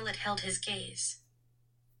 Scarlet held his gaze.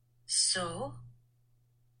 So?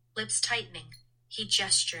 Lips tightening, he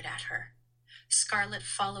gestured at her. Scarlet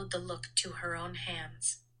followed the look to her own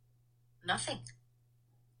hands. Nothing.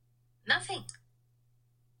 Nothing.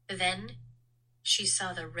 Then she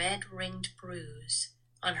saw the red-ringed bruise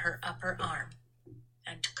on her upper arm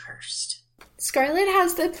and cursed. Scarlet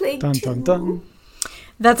has the plague dun, too. Dun, dun.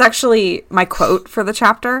 That's actually my quote for the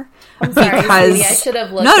chapter. I'm sorry, sweetie, I should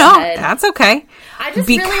have looked ahead. That's okay. I just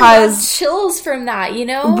really got chills from that, you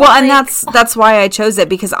know? Well, and that's why I chose it,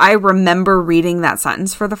 because I remember reading that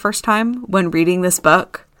sentence for the first time when reading this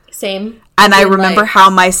book. Same. And I remember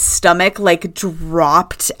how my stomach, like,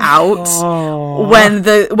 dropped out when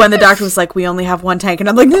the doctor was like, we only have one tank. And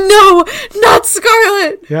I'm like, no, not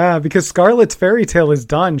Scarlet. Yeah, because Scarlet's fairy tale is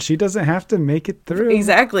done. She doesn't have to make it through.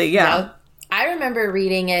 Exactly, yeah. I remember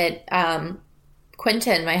reading it.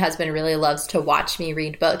 Quentin, my husband, really loves to watch me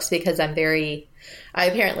read books because I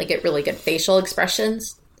apparently get really good facial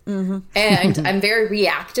expressions. Mm-hmm. And I'm very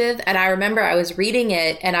reactive. And I remember I was reading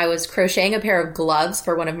it and I was crocheting a pair of gloves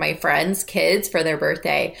for one of my friends' kids for their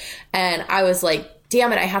birthday. And I was like,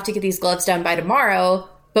 damn it, I have to get these gloves done by tomorrow.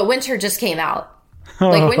 But winter just came out.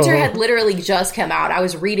 Like, winter had literally just come out. I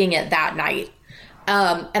was reading it that night.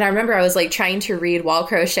 And I remember I was like trying to read while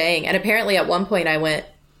crocheting. And apparently at one point I went,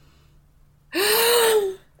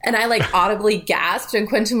 and I like audibly gasped. And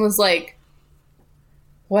Quentin was like,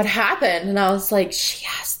 what happened? And I was like, she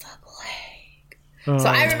has the plague. So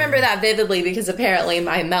I remember that vividly because apparently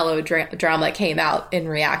my melodrama came out in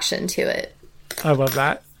reaction to it. I love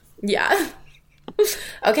that. Yeah.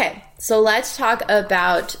 Okay, so let's talk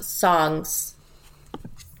about songs.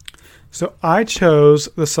 So I chose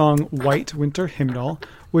the song White Winter Hymnal,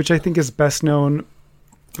 which I think is best known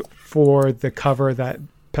for the cover that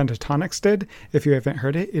Pentatonics did. If you haven't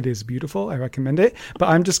heard it, it is beautiful. I recommend it. But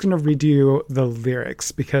I'm just going to read you the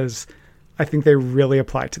lyrics because I think they really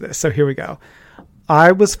apply to this. So here we go.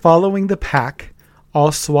 I was following the pack,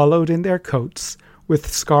 all swallowed in their coats,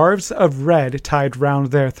 with scarves of red tied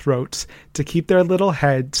round their throats to keep their little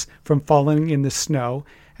heads from falling in the snow.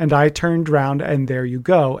 And I turned round, and there you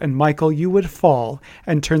go. And Michael, you would fall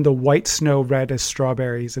and turn the white snow red as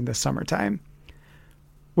strawberries in the summertime.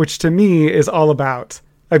 Which to me is all about,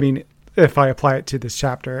 I mean, if I apply it to this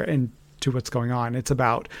chapter and to what's going on, it's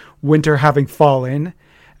about winter having fallen,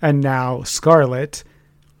 and now Scarlet,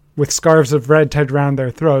 with scarves of red tied around their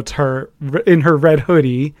throats, in her red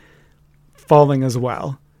hoodie, falling as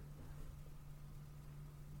well.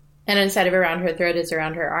 And instead of around her throat, it's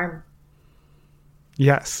around her arm.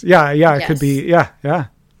 Yes. Yeah, yes. It could be. Yeah. Very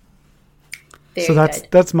so good.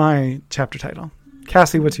 that's my chapter title.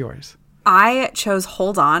 Cassie, what's yours? I chose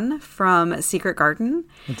Hold On from Secret Garden.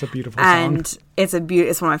 It's a beautiful song. And it's one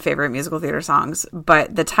of my favorite musical theater songs.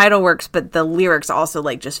 But the title works, but the lyrics also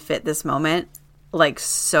like just fit this moment like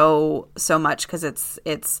so much because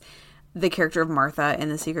it's the character of Martha in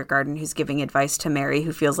The Secret Garden who's giving advice to Mary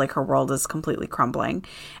who feels like her world is completely crumbling.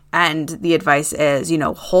 And the advice is,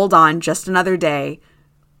 hold on just another day.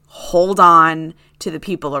 Hold on to the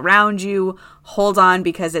people around you. Hold on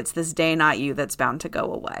because it's this day, not you, that's bound to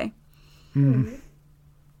go away. Mm.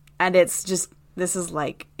 And it's just,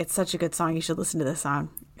 it's such a good song. You should listen to this song.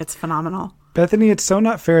 It's phenomenal. Bethany, it's so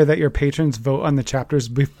not fair that your patrons vote on the chapters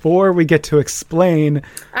before we get to explain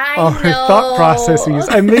our thought processes.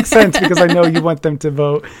 It makes sense because I know you want them to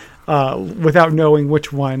vote without knowing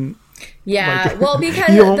which one Yeah, Like, well, because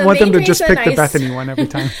you don't want them to just reason pick the Bethany one every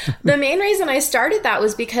time. The main reason I started that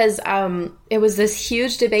was because it was this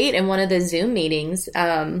huge debate in one of the Zoom meetings.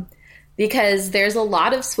 Because there's a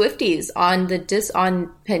lot of Swifties on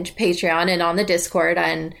on Patreon and on the Discord,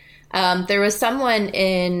 and there was someone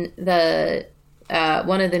in the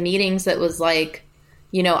one of the meetings that was like,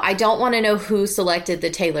 you know, I don't want to know who selected the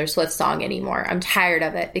Taylor Swift song anymore. I'm tired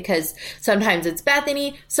of it because sometimes it's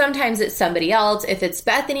Bethany, sometimes it's somebody else. If it's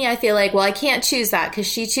Bethany, I feel like, well, I can't choose that because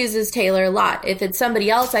she chooses Taylor a lot. If it's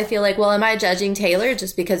somebody else, I feel like, well, am I judging Taylor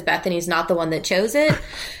just because Bethany's not the one that chose it?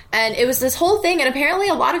 And it was this whole thing, and apparently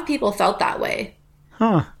a lot of people felt that way.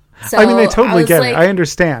 Huh. So I mean, I totally get like, it. I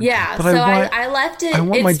understand. Yeah, but so I left it. I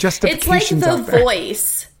want my justifications It's like out The there.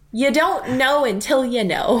 Voice. You don't know until you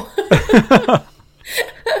know.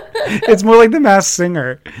 It's more like The Masked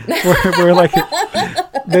Singer, where like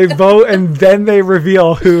they vote and then they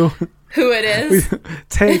reveal who it is.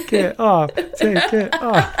 Take it off. Take it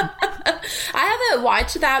off. I haven't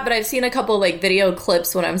watched that, but I've seen a couple like video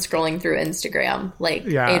clips when I'm scrolling through Instagram, like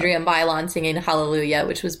Adrienne Bailon singing Hallelujah,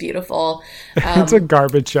 which was beautiful. It's a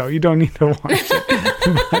garbage show. You don't need to watch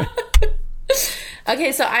it.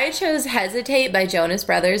 Okay, so I chose Hesitate by Jonas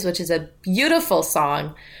Brothers, which is a beautiful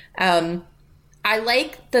song. I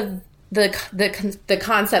like the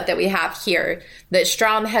concept that we have here, that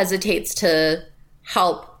Strom hesitates to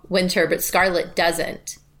help Winter, but Scarlet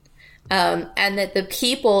doesn't. And that the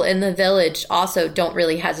people in the village also don't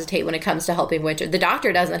really hesitate when it comes to helping Winter. The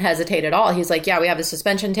doctor doesn't hesitate at all. He's like, yeah, we have a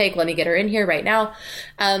suspension tank. Let me get her in here right now.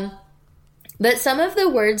 But some of the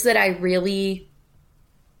words that I really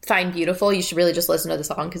find beautiful, you should really just listen to the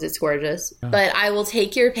song because it's gorgeous. Yeah. But I will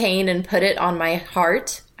take your pain and put it on my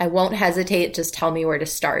heart. I won't hesitate. Just tell me where to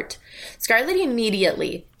start. Scarlet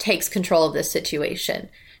immediately takes control of this situation.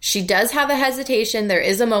 She does have a hesitation. There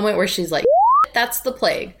is a moment where she's like, that's the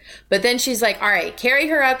plague. But then she's like, all right, carry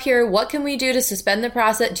her up here. What can we do to suspend the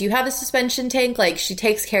process? Do you have a suspension tank? Like, she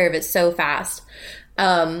takes care of it so fast.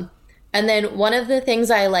 And then one of the things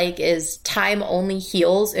I like is time only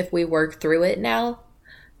heals if we work through it now.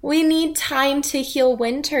 We need time to heal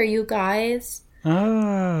Winter, you guys.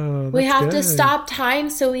 Oh, we have good. to stop time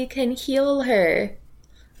so we can heal her.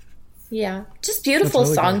 Yeah, just beautiful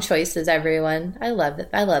really song choices, everyone. I love it.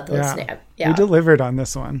 I love listening. Yeah, we delivered on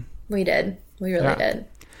this one. We did. We really did.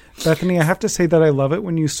 Bethany, I have to say that I love it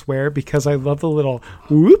when you swear because I love the little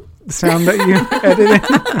whoop sound that you edit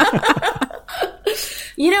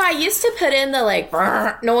in. You know, I used to put in the like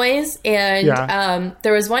noise, and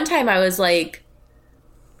there was one time I was like,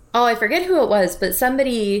 oh, I forget who it was, but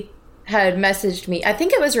somebody had messaged me. I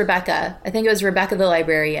think it was Rebecca. I think it was Rebecca the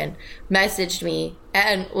librarian messaged me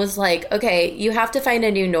and was like, okay, you have to find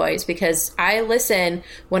a new noise because I listen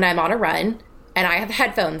when I'm on a run and I have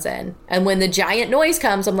headphones in. And when the giant noise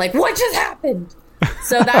comes, I'm like, what just happened?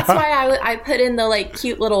 So that's why I put in the like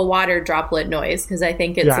cute little water droplet noise because I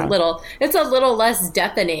think it's a little less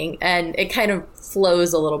deafening and it kind of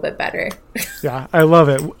flows a little bit better. Yeah, I love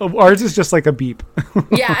it. Ours is just like a beep.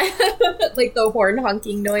 Yeah, like the horn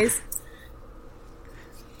honking noise.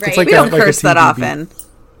 Right? Like we don't curse that often.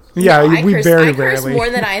 Yeah, no, we very rarely. I curse more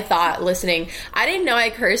than I thought listening. I didn't know I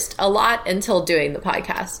cursed a lot until doing the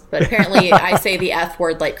podcast. But apparently I say the F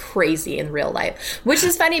word like crazy in real life. Which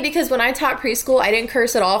is funny because when I taught preschool, I didn't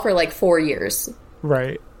curse at all for like 4 years.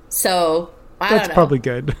 Right. So, I don't know. That's probably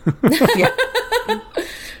good.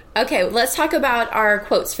 Okay, let's talk about our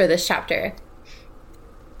quotes for this chapter.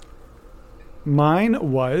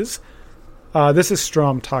 Mine was, this is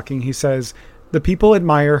Strom talking. He says, the people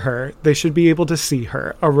admire her. They should be able to see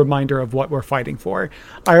her. A reminder of what we're fighting for.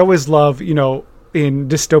 I always love, you know, in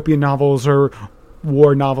dystopian novels or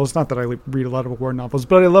war novels, not that I read a lot of war novels,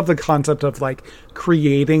 but I love the concept of like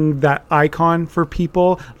creating that icon for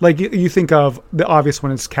people. Like you think of the obvious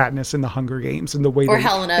one is Katniss in the Hunger Games and the way or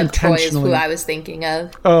Helena of Troy is who I was thinking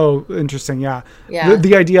of. Oh, interesting. Yeah. Yeah.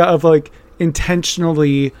 The idea of like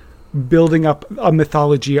intentionally building up a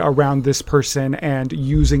mythology around this person and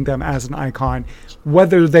using them as an icon,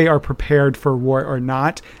 whether they are prepared for war or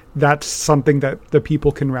not, that's something that the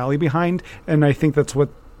people can rally behind. And I think that's what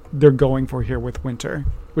they're going for here with Winter,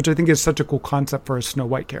 which I think is such a cool concept for a Snow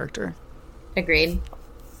White character. Agreed.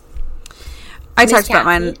 I talked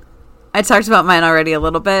about mine already a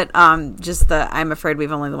little bit. Just the I'm afraid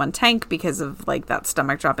we've only the one tank because of like that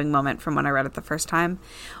stomach dropping moment from when I read it the first time.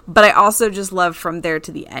 But I also just love from there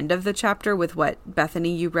to the end of the chapter with what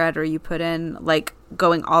Bethany you read or you put in, like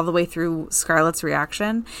going all the way through Scarlet's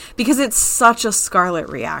reaction, because it's such a Scarlet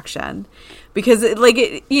reaction. Because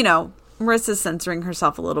you know, Marissa's censoring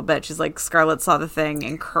herself a little bit. She's like, Scarlet saw the thing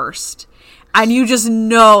and cursed. And you just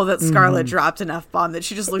know that Scarlet dropped an F-bomb, that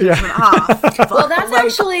she just looked at it Well, that's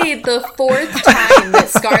actually the 4th time that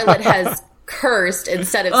Scarlet has cursed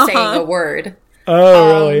instead of saying a word.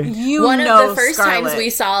 Oh, really? One of the first times we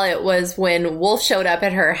saw it was when Wolf showed up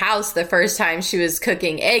at her house the first time she was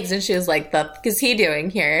cooking eggs, and she was like, "The fuck is he doing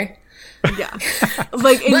here?" Yeah.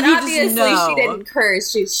 Like, but obviously she didn't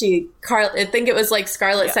curse. I think it was like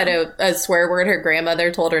Scarlet said a swear word her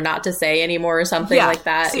grandmother told her not to say anymore or something like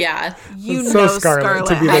that. So, you know Scarlet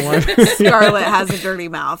Scarlet has a dirty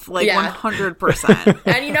mouth, like 100%.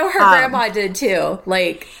 And you know her grandma did too.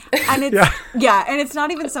 Like, and it's and it's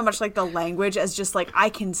not even so much like the language as just like I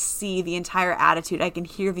can see the entire attitude. I can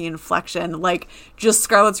hear the inflection. Like, just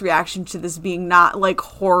Scarlet's reaction to this being not like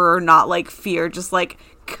horror, not like fear, just like,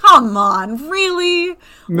 come on, really?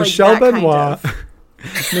 Michelle Benoit.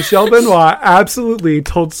 Michelle Benoit absolutely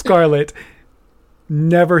told Scarlet,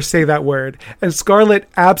 never say that word. And Scarlet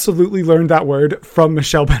absolutely learned that word from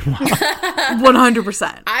Michelle Benoit.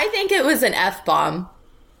 100%. I think it was an F-bomb.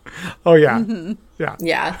 Oh, yeah.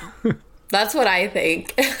 Yeah. That's what I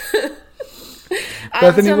think.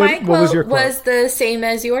 Bethany, so my what was your quote quote? was the same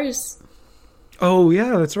as yours. Oh,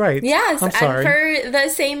 yeah, that's right. Yes, I'm sorry. and for the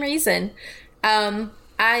same reason.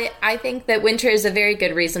 I think that Winter is a very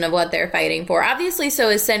good reason of what they're fighting for. Obviously, so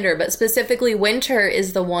is Cinder, but specifically Winter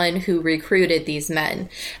is the one who recruited these men.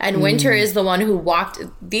 And Winter is the one who walked...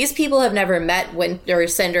 These people have never met Winter,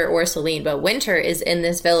 Cinder, or Celine, but Winter is in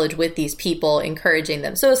this village with these people, encouraging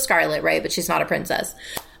them. So is Scarlet, right? But she's not a princess.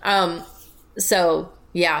 So,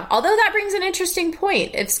 yeah. Although that brings an interesting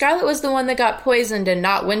point. If Scarlet was the one that got poisoned and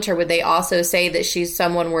not Winter, would they also say that she's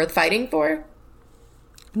someone worth fighting for?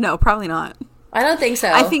 No, probably not. I don't think so.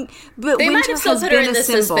 I think, but they Winter might have still has put her been in a the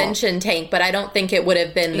symbol. suspension tank, but I don't think it would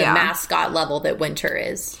have been the mascot level that Winter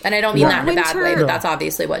is. And I don't mean that in a bad way, but that's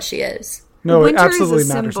obviously what she is. No, Winter it absolutely is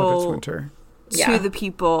a matters if symbol it's Winter. to the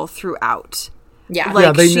people throughout. Yeah,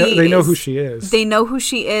 like, they know who she is. They know who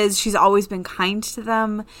she is. She's always been kind to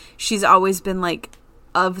them. She's always been like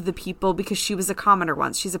of the people because she was a commoner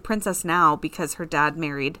once. She's a princess now because her dad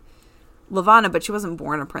married Lavanna, but she wasn't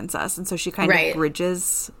born a princess, and so she kind of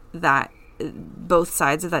bridges that both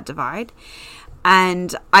sides of that divide.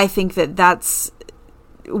 And I think that's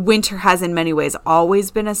Winter has in many ways always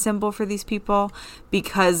been a symbol for these people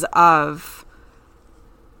because of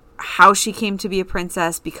how she came to be a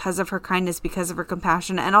princess, because of her kindness, because of her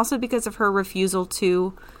compassion, and also because of her refusal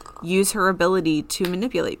to use her ability to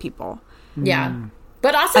manipulate people. Yeah.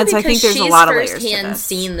 But also and because so I think there's she's a lot of layers to firsthand this.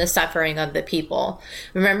 seen the suffering of the people.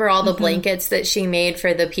 Remember all the blankets that she made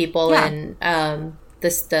for the people in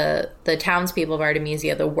the townspeople of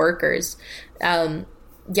Artemisia, the workers. I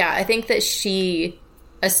think that she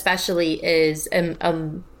especially is,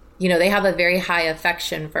 they have a very high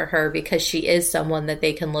affection for her because she is someone that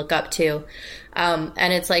they can look up to.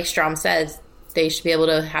 And it's like Strom says, they should be able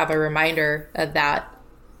to have a reminder of that.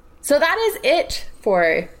 So that is it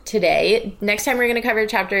for today. Next time we're going to cover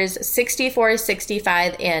chapters 64,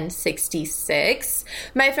 65, and 66.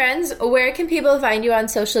 My friends, where can people find you on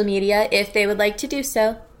social media if they would like to do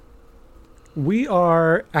so? We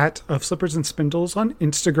are at Of Slippers and Spindles on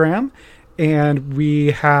Instagram, and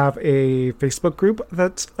we have a Facebook group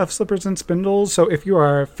that's Of Slippers and Spindles. So if you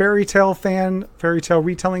are a fairy tale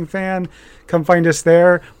retelling fan, come find us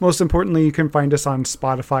there. Most importantly, you can find us on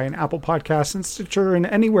Spotify and Apple Podcasts and Stitcher and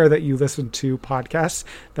anywhere that you listen to podcasts.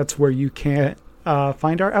 That's where you can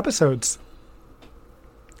find our episodes.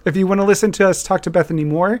 If you want to listen to us talk to Bethany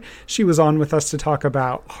more, she was on with us to talk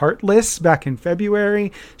about Heartless back in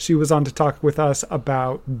February. She was on to talk with us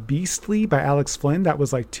about Beastly by Alex Flynn. That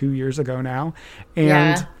was like 2 years ago now.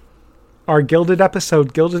 And our Gilded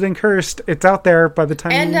episode, Gilded and Cursed, it's out there by the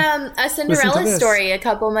time and a Cinderella story a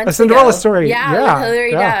couple months ago. A Cinderella story. Yeah, with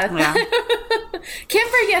Hilary Duff. Yeah. Can't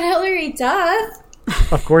forget Hilary Duff.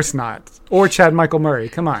 Of course not. Or Chad Michael Murray.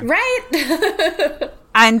 Come on. Right?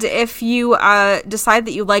 And if you decide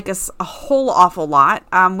that you like us a whole awful lot,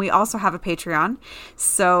 we also have a Patreon.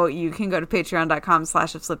 So you can go to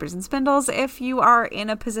patreon.com/ofslippersandspindles if you are in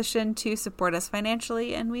a position to support us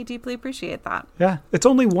financially, and we deeply appreciate that. Yeah, it's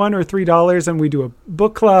only $1 or $3, and we do a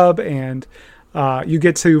book club, and you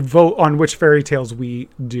get to vote on which fairy tales we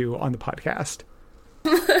do on the podcast.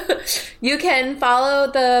 You can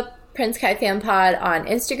follow the Prince Kai Fan Pod on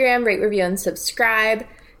Instagram, rate, review, and subscribe.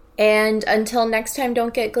 And until next time,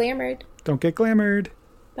 don't get glamored. Don't get glamored.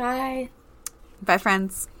 Bye. Bye,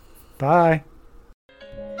 friends. Bye.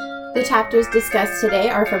 The chapters discussed today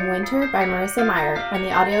are from Winter by Marissa Meyer, and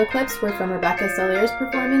the audio clips were from Rebecca Solier's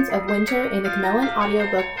performance of Winter in the Macmillan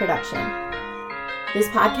audiobook production. This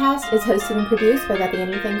podcast is hosted and produced by Bethany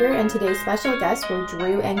Anyfinger, and today's special guests were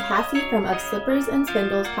Drew and Cassie from Of Slippers and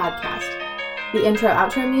Spindles podcast. The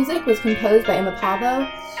intro-outro music was composed by Emma Pavo,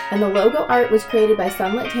 and the logo art was created by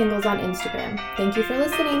Sunlit Tangles on Instagram. Thank you for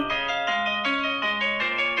listening.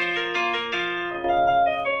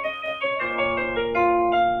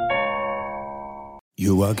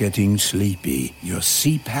 You are getting sleepy. Your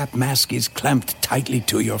CPAP mask is clamped tightly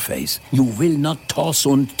to your face. You will not toss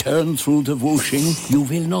and turn through the whooshing. You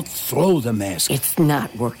will not throw the mask. It's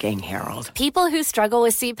not working, Harold. People who struggle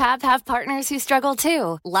with CPAP have partners who struggle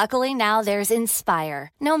too. Luckily, now there's Inspire.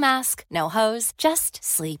 No mask, no hose, just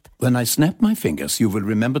sleep. When I snap my fingers, you will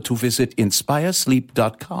remember to visit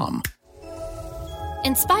inspiresleep.com.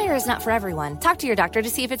 Inspire is not for everyone. Talk to your doctor to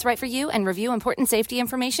see if it's right for you and review important safety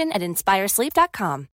information at inspiresleep.com.